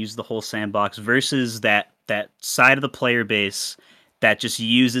want and use the whole sandbox versus that side of the player base that just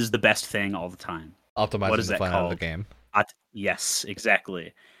uses the best thing all the time. Optimizing the fun out of the game. Yes,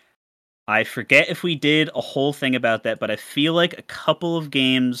 exactly. I forget if we did a whole thing about that, but I feel like a couple of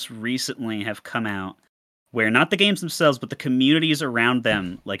games recently have come out where not the games themselves, but the communities around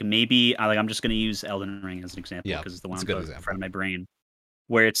them, like maybe, I'm just going to use Elden Ring as an example because it's the one that's in front of my brain,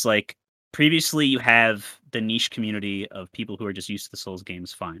 where it's like, previously you have the niche community of people who are just used to the Souls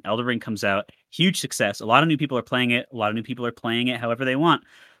games, fine. Elden Ring comes out, huge success. A lot of new people are playing it. A lot of new people are playing it however they want.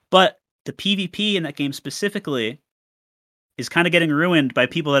 But the PvP in that game specifically is kind of getting ruined by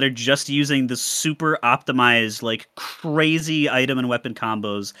people that are just using the super optimized, like crazy item and weapon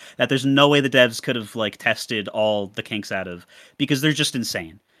combos that there's no way the devs could have like tested all the kinks out of, because they're just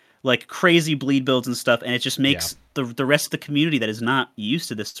insane. Like crazy bleed builds and stuff, and it just makes the rest of the community that is not used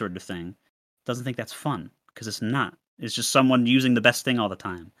to this sort of thing doesn't think that's fun, because it's not. It's just someone using the best thing all the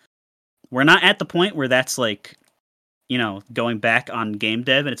time. We're not at the point where that's like, going back on game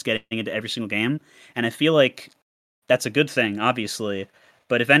dev and it's getting into every single game, and I feel like that's a good thing, obviously.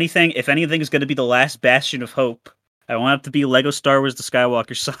 But if anything is going to be the last bastion of hope, I want it to be Lego Star Wars: The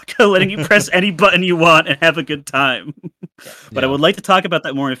Skywalker Saga, letting you press any button you want and have a good time. But I would like to talk about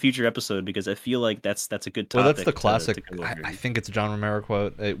that more in a future episode, because I feel like that's a good topic. Well, that's the classic. I think it's a John Romero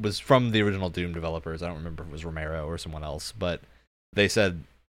quote. It was from the original Doom developers. I don't remember if it was Romero or someone else, but they said,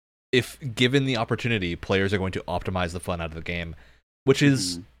 if given the opportunity, players are going to optimize the fun out of the game, which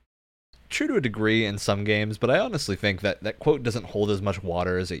is true to a degree in some games, but I honestly think that quote doesn't hold as much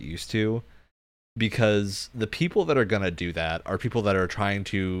water as it used to, because the people that are going to do that are people that are trying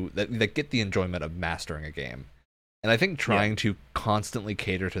to that get the enjoyment of mastering a game. And I think trying to constantly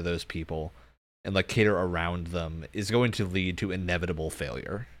cater to those people and like cater around them is going to lead to inevitable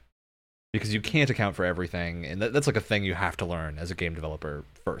failure, because you can't account for everything, and that's like a thing you have to learn as a game developer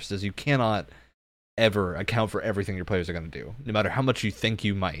first, is you cannot ever account for everything your players are going to do, no matter how much you think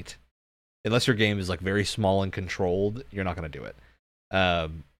you might. Unless your game is like very small and controlled, you're not going to do it.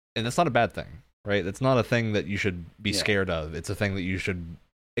 And that's not a bad thing, right? That's not a thing that you should be scared of. It's a thing that you should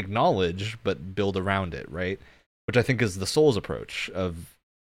acknowledge, but build around it, right? Which I think is the Souls approach of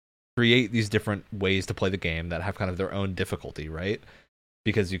create these different ways to play the game that have kind of their own difficulty, right?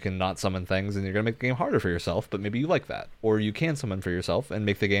 Because you can not summon things and you're going to make the game harder for yourself, but maybe you like that. Or you can summon for yourself and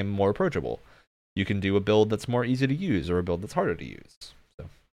make the game more approachable. You can do a build that's more easy to use or a build that's harder to use. So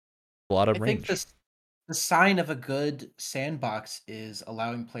a lot of range. I think the sign of a good sandbox is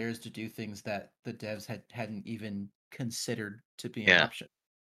allowing players to do things that the devs hadn't even considered to be an option.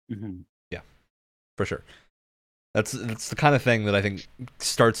 Mm-hmm. Yeah, for sure. That's the kind of thing that I think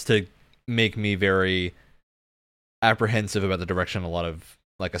starts to make me very apprehensive about the direction a lot of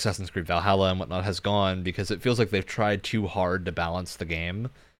like Assassin's Creed Valhalla and whatnot has gone, because it feels like they've tried too hard to balance the game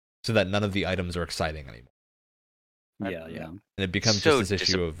so that none of the items are exciting anymore. Yeah. And it becomes just this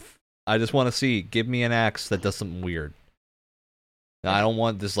issue of, I just want to give me an axe that does something weird. Now, I don't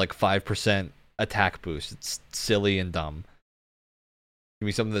want this like 5% attack boost. It's silly and dumb. Give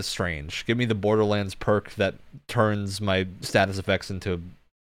me something that's strange. Give me the Borderlands perk that turns my status effects into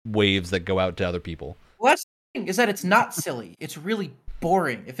waves that go out to other people. Well, that's the thing, is that it's not silly. It's really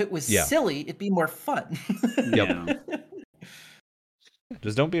boring. If it was silly, it'd be more fun. Yep.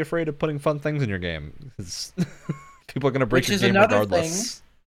 Just don't be afraid of putting fun things in your game. People are going to break your game regardless.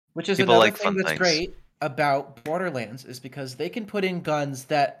 Which is people another thing that's great about Borderlands, is because they can put in guns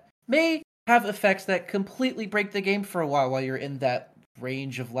that may have effects that completely break the game for a while you're in that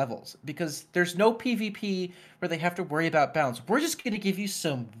range of levels, because there's no PvP where they have to worry about balance. We're just going to give you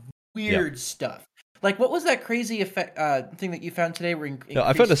some weird stuff. Like, what was that crazy effect thing that you found today?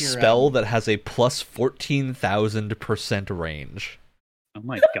 I found a spell that has a plus 14,000% range. Oh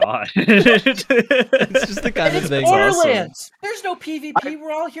my god! It's just the kind of thing. Borderlands. There's no PvP.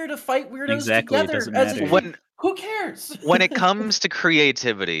 We're all here to fight weirdos together. Who cares? When it comes to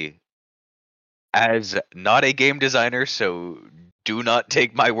creativity, as not a game designer, so do not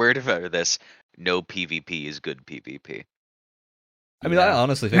take my word for this. No PvP is good PvP. I mean, I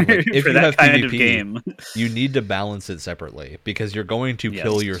honestly think if you have PvP, you need to balance it separately, because you're going to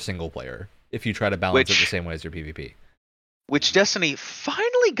kill your single player if you try to balance it the same way as your PvP. Which Destiny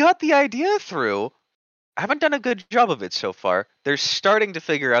finally got the idea through. I haven't done a good job of it so far. They're starting to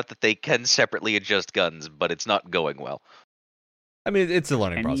figure out that they can separately adjust guns, but it's not going well. I mean, it's a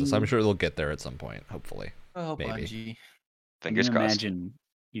learning process. I'm sure they'll get there at some point, hopefully. Oh, maybe. Bungie. Fingers crossed. Imagine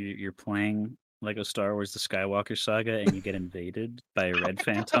you're playing Lego Star Wars: The Skywalker Saga, and you get invaded by a red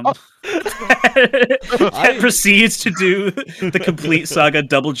phantom that proceeds to do the complete saga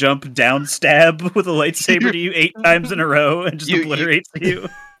double jump down stab with a lightsaber to you 8 times in a row and just obliterates you.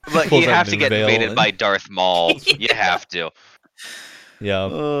 But you have to get invaded by Darth Maul. You have to. Yeah,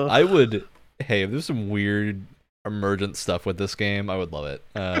 I would. Hey, if there's some weird emergent stuff with this game, I would love it.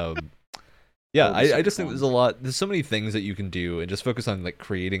 I just think there's so many things that you can do, and just focus on like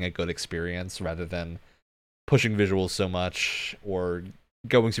creating a good experience rather than pushing visuals so much or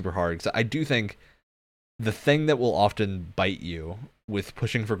going super hard. Because I do think the thing that will often bite you with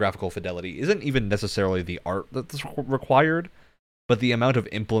pushing for graphical fidelity isn't even necessarily the art that's required, but the amount of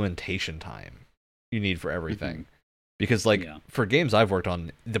implementation time you need for everything. Mm-hmm. Because, for games I've worked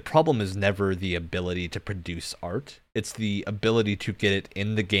on, the problem is never the ability to produce art. It's the ability to get it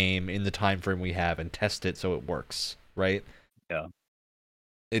in the game, in the time frame we have, and test it so it works, right? Yeah.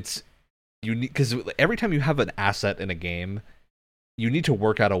 It's unique, because every time you have an asset in a game, you need to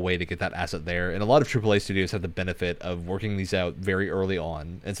work out a way to get that asset there. And a lot of AAA studios have the benefit of working these out very early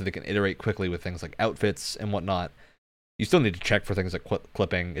on, and so they can iterate quickly with things like outfits and whatnot. You still need to check for things like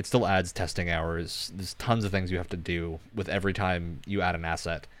clipping. It still adds testing hours. There's tons of things you have to do with every time you add an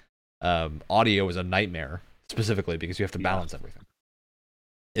asset. Audio is a nightmare, specifically because you have to balance everything.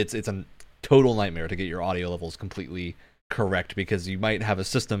 It's a total nightmare to get your audio levels completely correct, because you might have a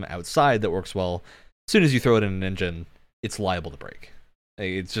system outside that works well. As soon as you throw it in an engine, it's liable to break.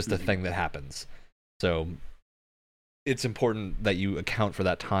 It's just a thing that happens. So it's important that you account for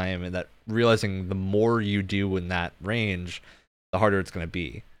that time, and that realizing the more you do in that range, the harder it's going to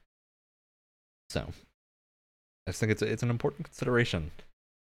be. So I just think it's an important consideration.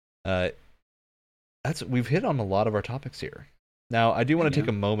 We've hit on a lot of our topics here. Now, I do want to take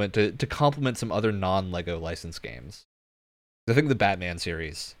a moment to compliment some other non-Lego licensed games. I think the Batman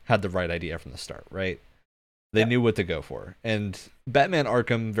series had the right idea from the start, right? They knew what to go for. And Batman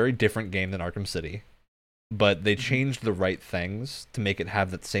Arkham, very different game than Arkham City. But they changed the right things to make it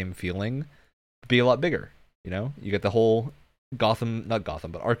have that same feeling, be a lot bigger. You get the whole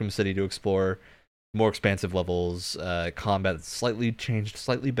Arkham City to explore, more expansive levels, combat slightly changed,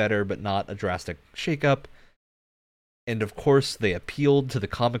 slightly better, but not a drastic shakeup. And of course, they appealed to the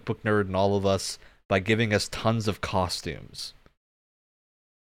comic book nerd in all of us by giving us tons of costumes.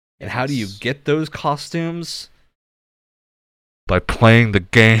 And how do you get those costumes? By playing the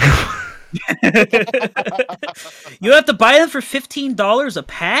game. You have to buy them for $15 a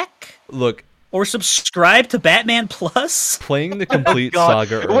pack? Look, or subscribe to Batman Plus? Playing the complete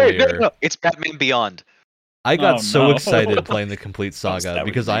saga earlier. Wait, no. It's Batman Beyond. I got so excited playing the complete saga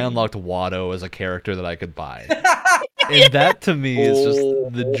because I unlocked Watto as a character that I could buy. And that to me is just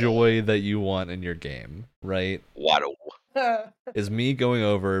the joy that you want in your game, right? Watto. Is me going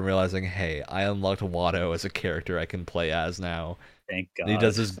over and realizing, hey, I unlocked Watto as a character I can play as now. Thank God. And he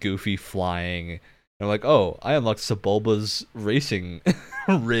does this goofy flying. And I'm like, oh, I unlocked Sebulba's racing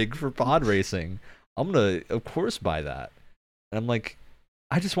rig for pod racing. I'm going to, of course, buy that. And I'm like,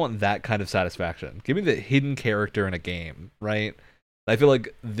 I just want that kind of satisfaction. Give me the hidden character in a game, right? I feel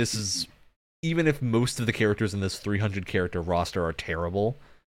like this is, even if most of the characters in this 300 character roster are terrible,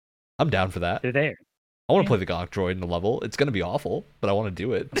 I'm down for that. They're there. I want to play the Gonk droid in a level. It's going to be awful, but I want to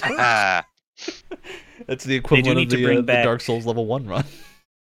do it. It's the equivalent of the Dark Souls level 1 run.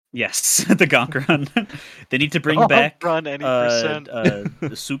 Yes, the Gonk run. They need to bring back run any percent.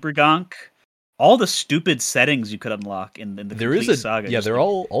 The Super Gonk. All the stupid settings you could unlock in the complete saga. Yeah, they're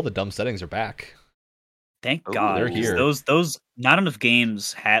all the dumb settings are back. Thank God. They're here. Those not enough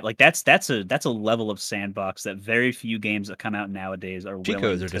games had like that's a level of sandbox that very few games that come out nowadays are cheat willing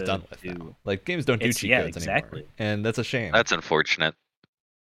codes are to just done with do. now. Like games don't do cheat codes anymore, and that's a shame. That's unfortunate.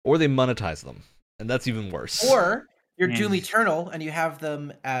 Or they monetize them, and that's even worse. Or you're Doom Eternal and you have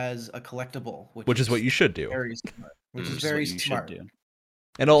them as a collectible, which is what you should do. Very smart. Which is very smart.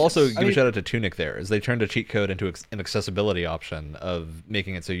 And I'll also give a shout out to Tunic there, as they turned a cheat code into an accessibility option of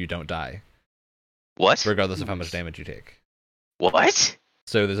making it so you don't die. What? Regardless of how much damage you take. What?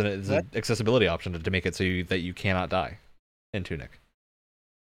 So there's an accessibility option to make it so that you cannot die in Tunic.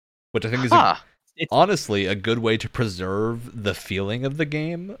 Which I think is honestly a good way to preserve the feeling of the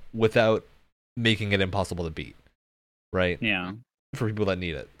game without making it impossible to beat. Right? Yeah. For people that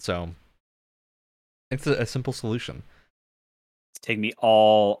need it. So it's a simple solution. Take me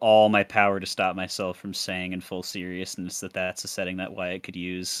all my power to stop myself from saying in full seriousness that's a setting that Wyatt could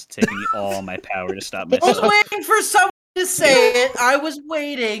use. Taking me all my power to stop myself. I was waiting for someone to say it. I was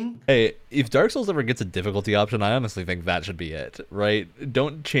waiting. Hey, if Dark Souls ever gets a difficulty option, I honestly think that should be it, right?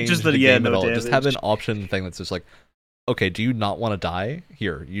 Don't change the game at all. Damage. Just have an option thing that's just like, okay, do you not want to die?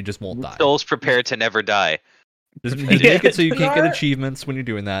 Here, you just won't die. Souls prepare to never die. Just make it so you can't get achievements when you're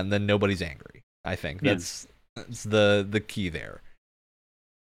doing that, and then nobody's angry. I think that's the key there.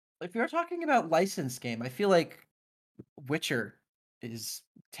 If you're talking about licensed game, I feel like Witcher is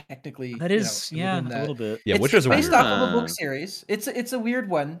technically a little bit. Yeah, Witcher's based off of a book series. It's a weird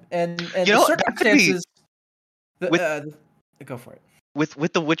one, and the circumstances. Go for it.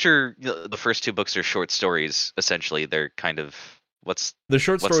 With The Witcher, the first two books are short stories. Essentially, they're kind of the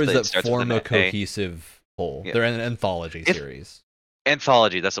short stories that form a cohesive whole. Yeah. They're an anthology series.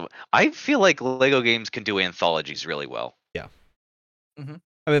 Anthology. I feel like Lego games can do anthologies really well. Yeah. Mm-hmm.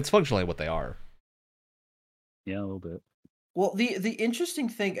 I mean, it's functionally what they are. Yeah, a little bit. Well, the interesting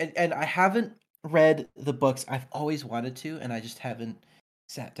thing, and I haven't read the books. I've always wanted to, and I just haven't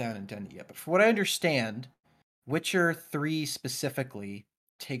sat down and done it yet. But for what I understand, Witcher 3 specifically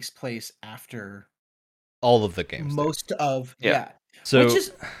takes place after all of the games. So, which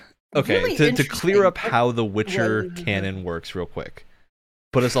is okay, really to clear up how the Witcher canon works real quick.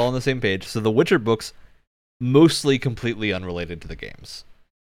 Put us all on the same page. So the Witcher books, mostly completely unrelated to the games.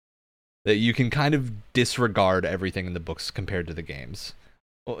 That you can kind of disregard everything in the books compared to the games.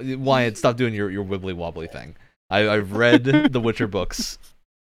 Wyatt, stop doing your wibbly wobbly thing. I've read the Witcher books.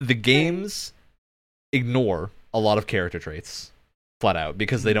 The games ignore a lot of character traits, flat out,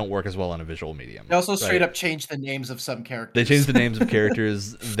 because they don't work as well on a visual medium. They also straight up change the names of some characters. They change the names of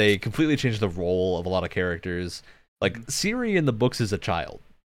characters. They completely change the role of a lot of characters. Like, Ciri in the books is a child.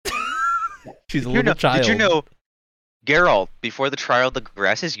 She's a little child. Did you know Geralt, before the Trial of the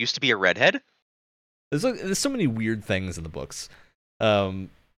Grasses, used to be a redhead? There's so many weird things in the books.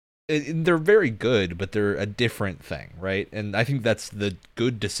 They're very good, but they're a different thing, right? And I think that's the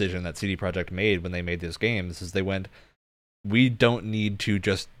good decision that CD Projekt made when they made these games, is they went, we don't need to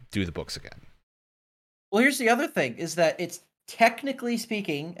just do the books again. Well, here's the other thing, is that it's technically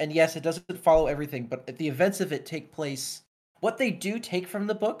speaking, and yes, it doesn't follow everything, but the events of it take place, what they do take from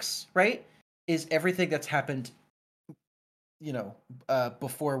the books, right, is everything that's happened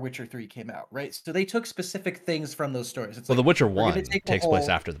before Witcher 3 came out, right? So they took specific things from those stories. It's The Witcher 1 takes place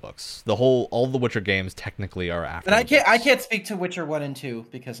after the books. All the Witcher games technically are after. And I can't speak to Witcher 1 and 2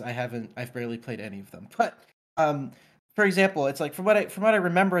 because I've barely played any of them. But for example, it's like from what I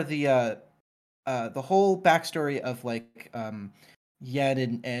remember, the whole backstory of like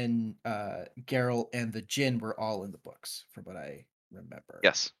Yen and Geralt and the Djinn were all in the books, from what I remember.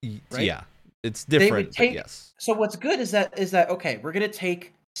 Yes. Right? Yeah. It's different, but yes. So what's good is that okay, we're gonna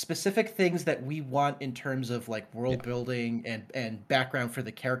take specific things that we want in terms of like world building and background for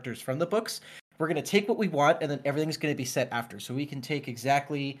the characters from the books. We're gonna take what we want, and then everything's gonna be set after. So we can take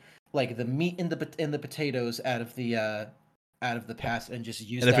exactly like the meat in the potatoes out of the past and just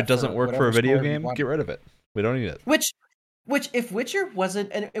use. And if it doesn't work for a video game, get rid of it. We don't need it. Which if Witcher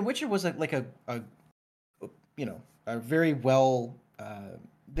wasn't, and Witcher was like a very well.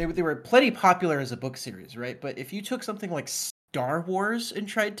 They were plenty popular as a book series, right? But if you took something like Star Wars and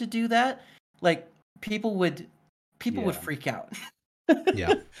tried to do that, like people would freak out.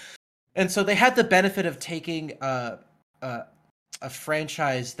 Yeah. And so they had the benefit of taking a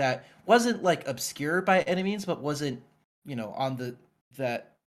franchise that wasn't like obscure by any means, but wasn't on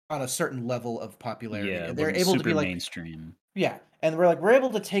a certain level of popularity. Yeah, and they're able to be like mainstream. Yeah. And we're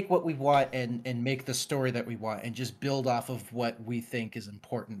able to take what we want and make the story that we want and just build off of what we think is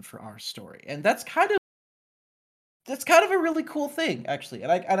important for our story. And that's kind of a really cool thing, actually.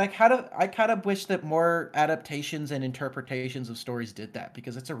 And I kind of wish that more adaptations and interpretations of stories did that,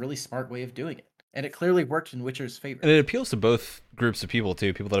 because it's a really smart way of doing it. And it clearly worked in Witcher's favor. And it appeals to both groups of people,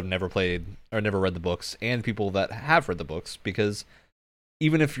 too. People that have never played or never read the books, and people that have read the books, because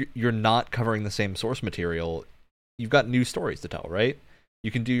even if you're not covering the same source material, you've got new stories to tell, right?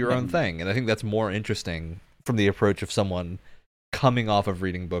 You can do your own thing. And I think that's more interesting from the approach of someone coming off of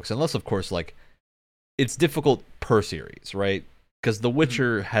reading books. Unless, of course, like, it's difficult per series, right? Because The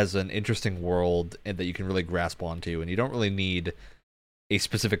Witcher has an interesting world and that you can really grasp onto, and you don't really need a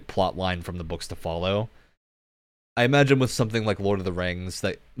specific plot line from the books to follow. I imagine with something like Lord of the Rings,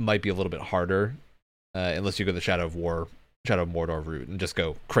 that might be a little bit harder, unless you go the Shadow of Mordor route and just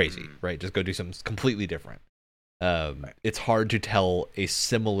go crazy, right? Just go do something completely different. It's hard to tell a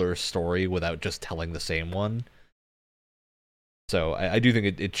similar story without just telling the same one. So I do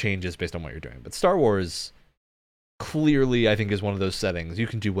think it changes based on what you're doing. But Star Wars clearly, I think, is one of those settings. You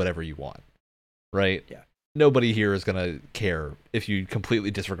can do whatever you want, right? Yeah. Nobody here is going to care if you completely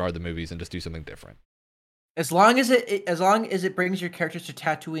disregard the movies and just do something different. As long as it brings your characters to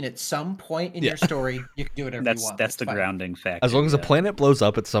Tatooine at some point in your story, you can do whatever you want. That's the fine. Grounding factor. As long as the planet blows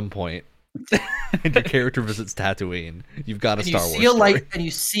up at some point and your character visits Tatooine, you've got a Star Wars story. And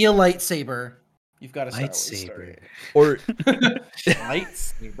you see a lightsaber, you've got a Star Wars story. Or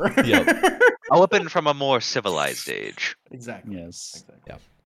lightsaber. Yep. A weapon from a more civilized age. Exactly. Yes. Exactly. Yeah.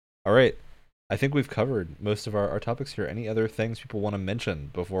 All right. I think we've covered most of our topics here. Any other things people want to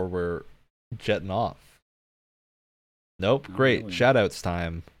mention before we're jetting off? Nope. Great. Really. Shoutouts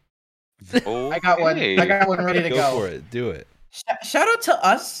time. Okay. I got one ready to go. Go for it. Do it. Shout out to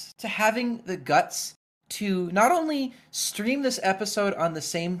us to having the guts to not only stream this episode on the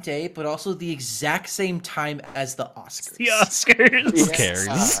same day, but also the exact same time as the Oscars. The Oscars. Who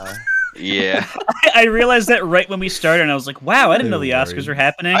cares? Yeah. I realized that right when we started, and I was like, wow, I didn't know the Oscars were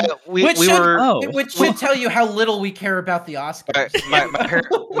happening. Which should tell you how little we care about the Oscars.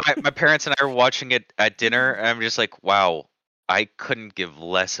 My parents and I were watching it at dinner, and I'm just like, wow, I couldn't give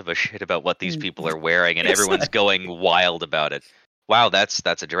less of a shit about what these people are wearing, and everyone's going wild about it. Wow, that's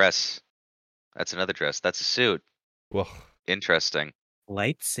a dress. That's another dress. That's a suit. Well, interesting.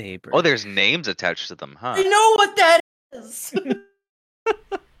 Lightsaber. Oh, there's names attached to them, huh? I know what that is.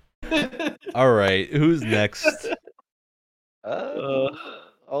 All right, who's next?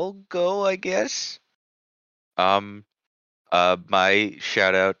 I'll go, I guess. My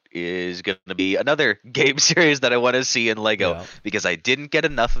shout out is going to be another game series that I want to see in Lego because I didn't get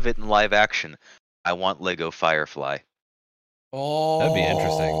enough of it in live action. I want Lego Firefly. Oh, that'd be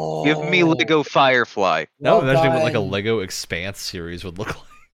interesting. Give me Lego Firefly. Now I'm imagining what like a Lego Expanse series would look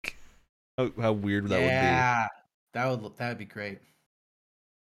like. How weird that would be. Yeah, that would be great.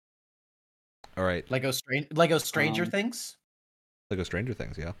 All right. Lego Stranger Things? Lego Stranger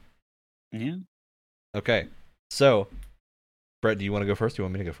Things, yeah. Yeah. Okay. So, Brett, do you want to go first? Or do you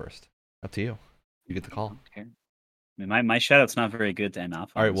want me to go first? Up to you. You get the call. Okay. I mean, my shout out's not very good to end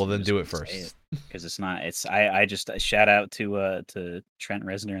off on. All right, well then do it first. Because it's not. I just shout out to Trent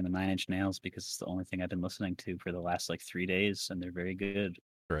Reznor and the Nine Inch Nails because it's the only thing I've been listening to for the last 3 days, and they're very good.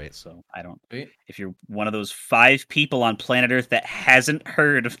 Right. So I don't. If you're one of those 5 people on planet Earth that hasn't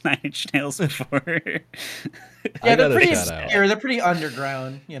heard of Nine Inch Nails before, yeah, they're pretty obscure. They're pretty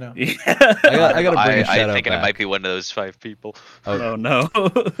underground, you know. Yeah. I gotta bring a shout out. I think I might be one of those 5 people. Oh no,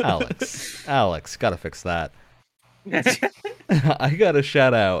 Alex, gotta fix that. I gotta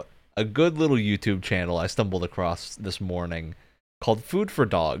shout out a good little YouTube channel I stumbled across this morning called Food for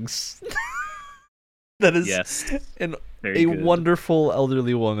Dogs. That is a wonderful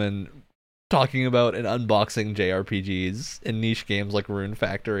elderly woman talking about and unboxing JRPGs and niche games like Rune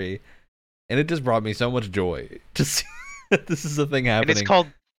Factory, and it just brought me so much joy to see that this is a thing happening. And it's called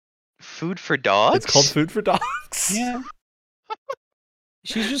Food for Dogs? It's called Food for Dogs. Yeah.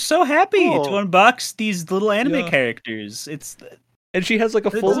 She's just so happy to unbox these little anime characters. And she has like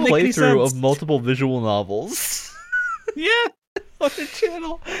a full playthrough of multiple visual novels. Yeah. On her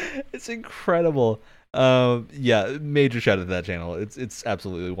channel. It's incredible. Major shout out to that channel. It's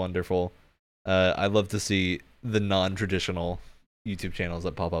absolutely wonderful. I love to see the non-traditional YouTube channels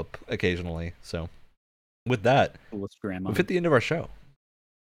that pop up occasionally. So with that, we've hit the end of our show.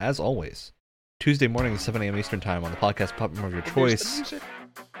 As always, Tuesday morning, 7 a.m. Eastern Time on the podcast platform of your choice.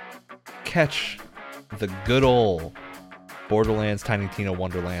 Catch the good old Borderlands Tiny Tina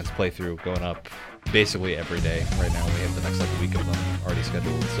Wonderlands playthrough going up basically every day right now. We have the next week of them already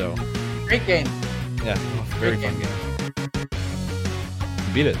scheduled. So great game. Yeah, very fun game.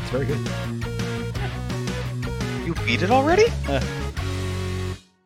 You beat it. It's very good. You beat it already?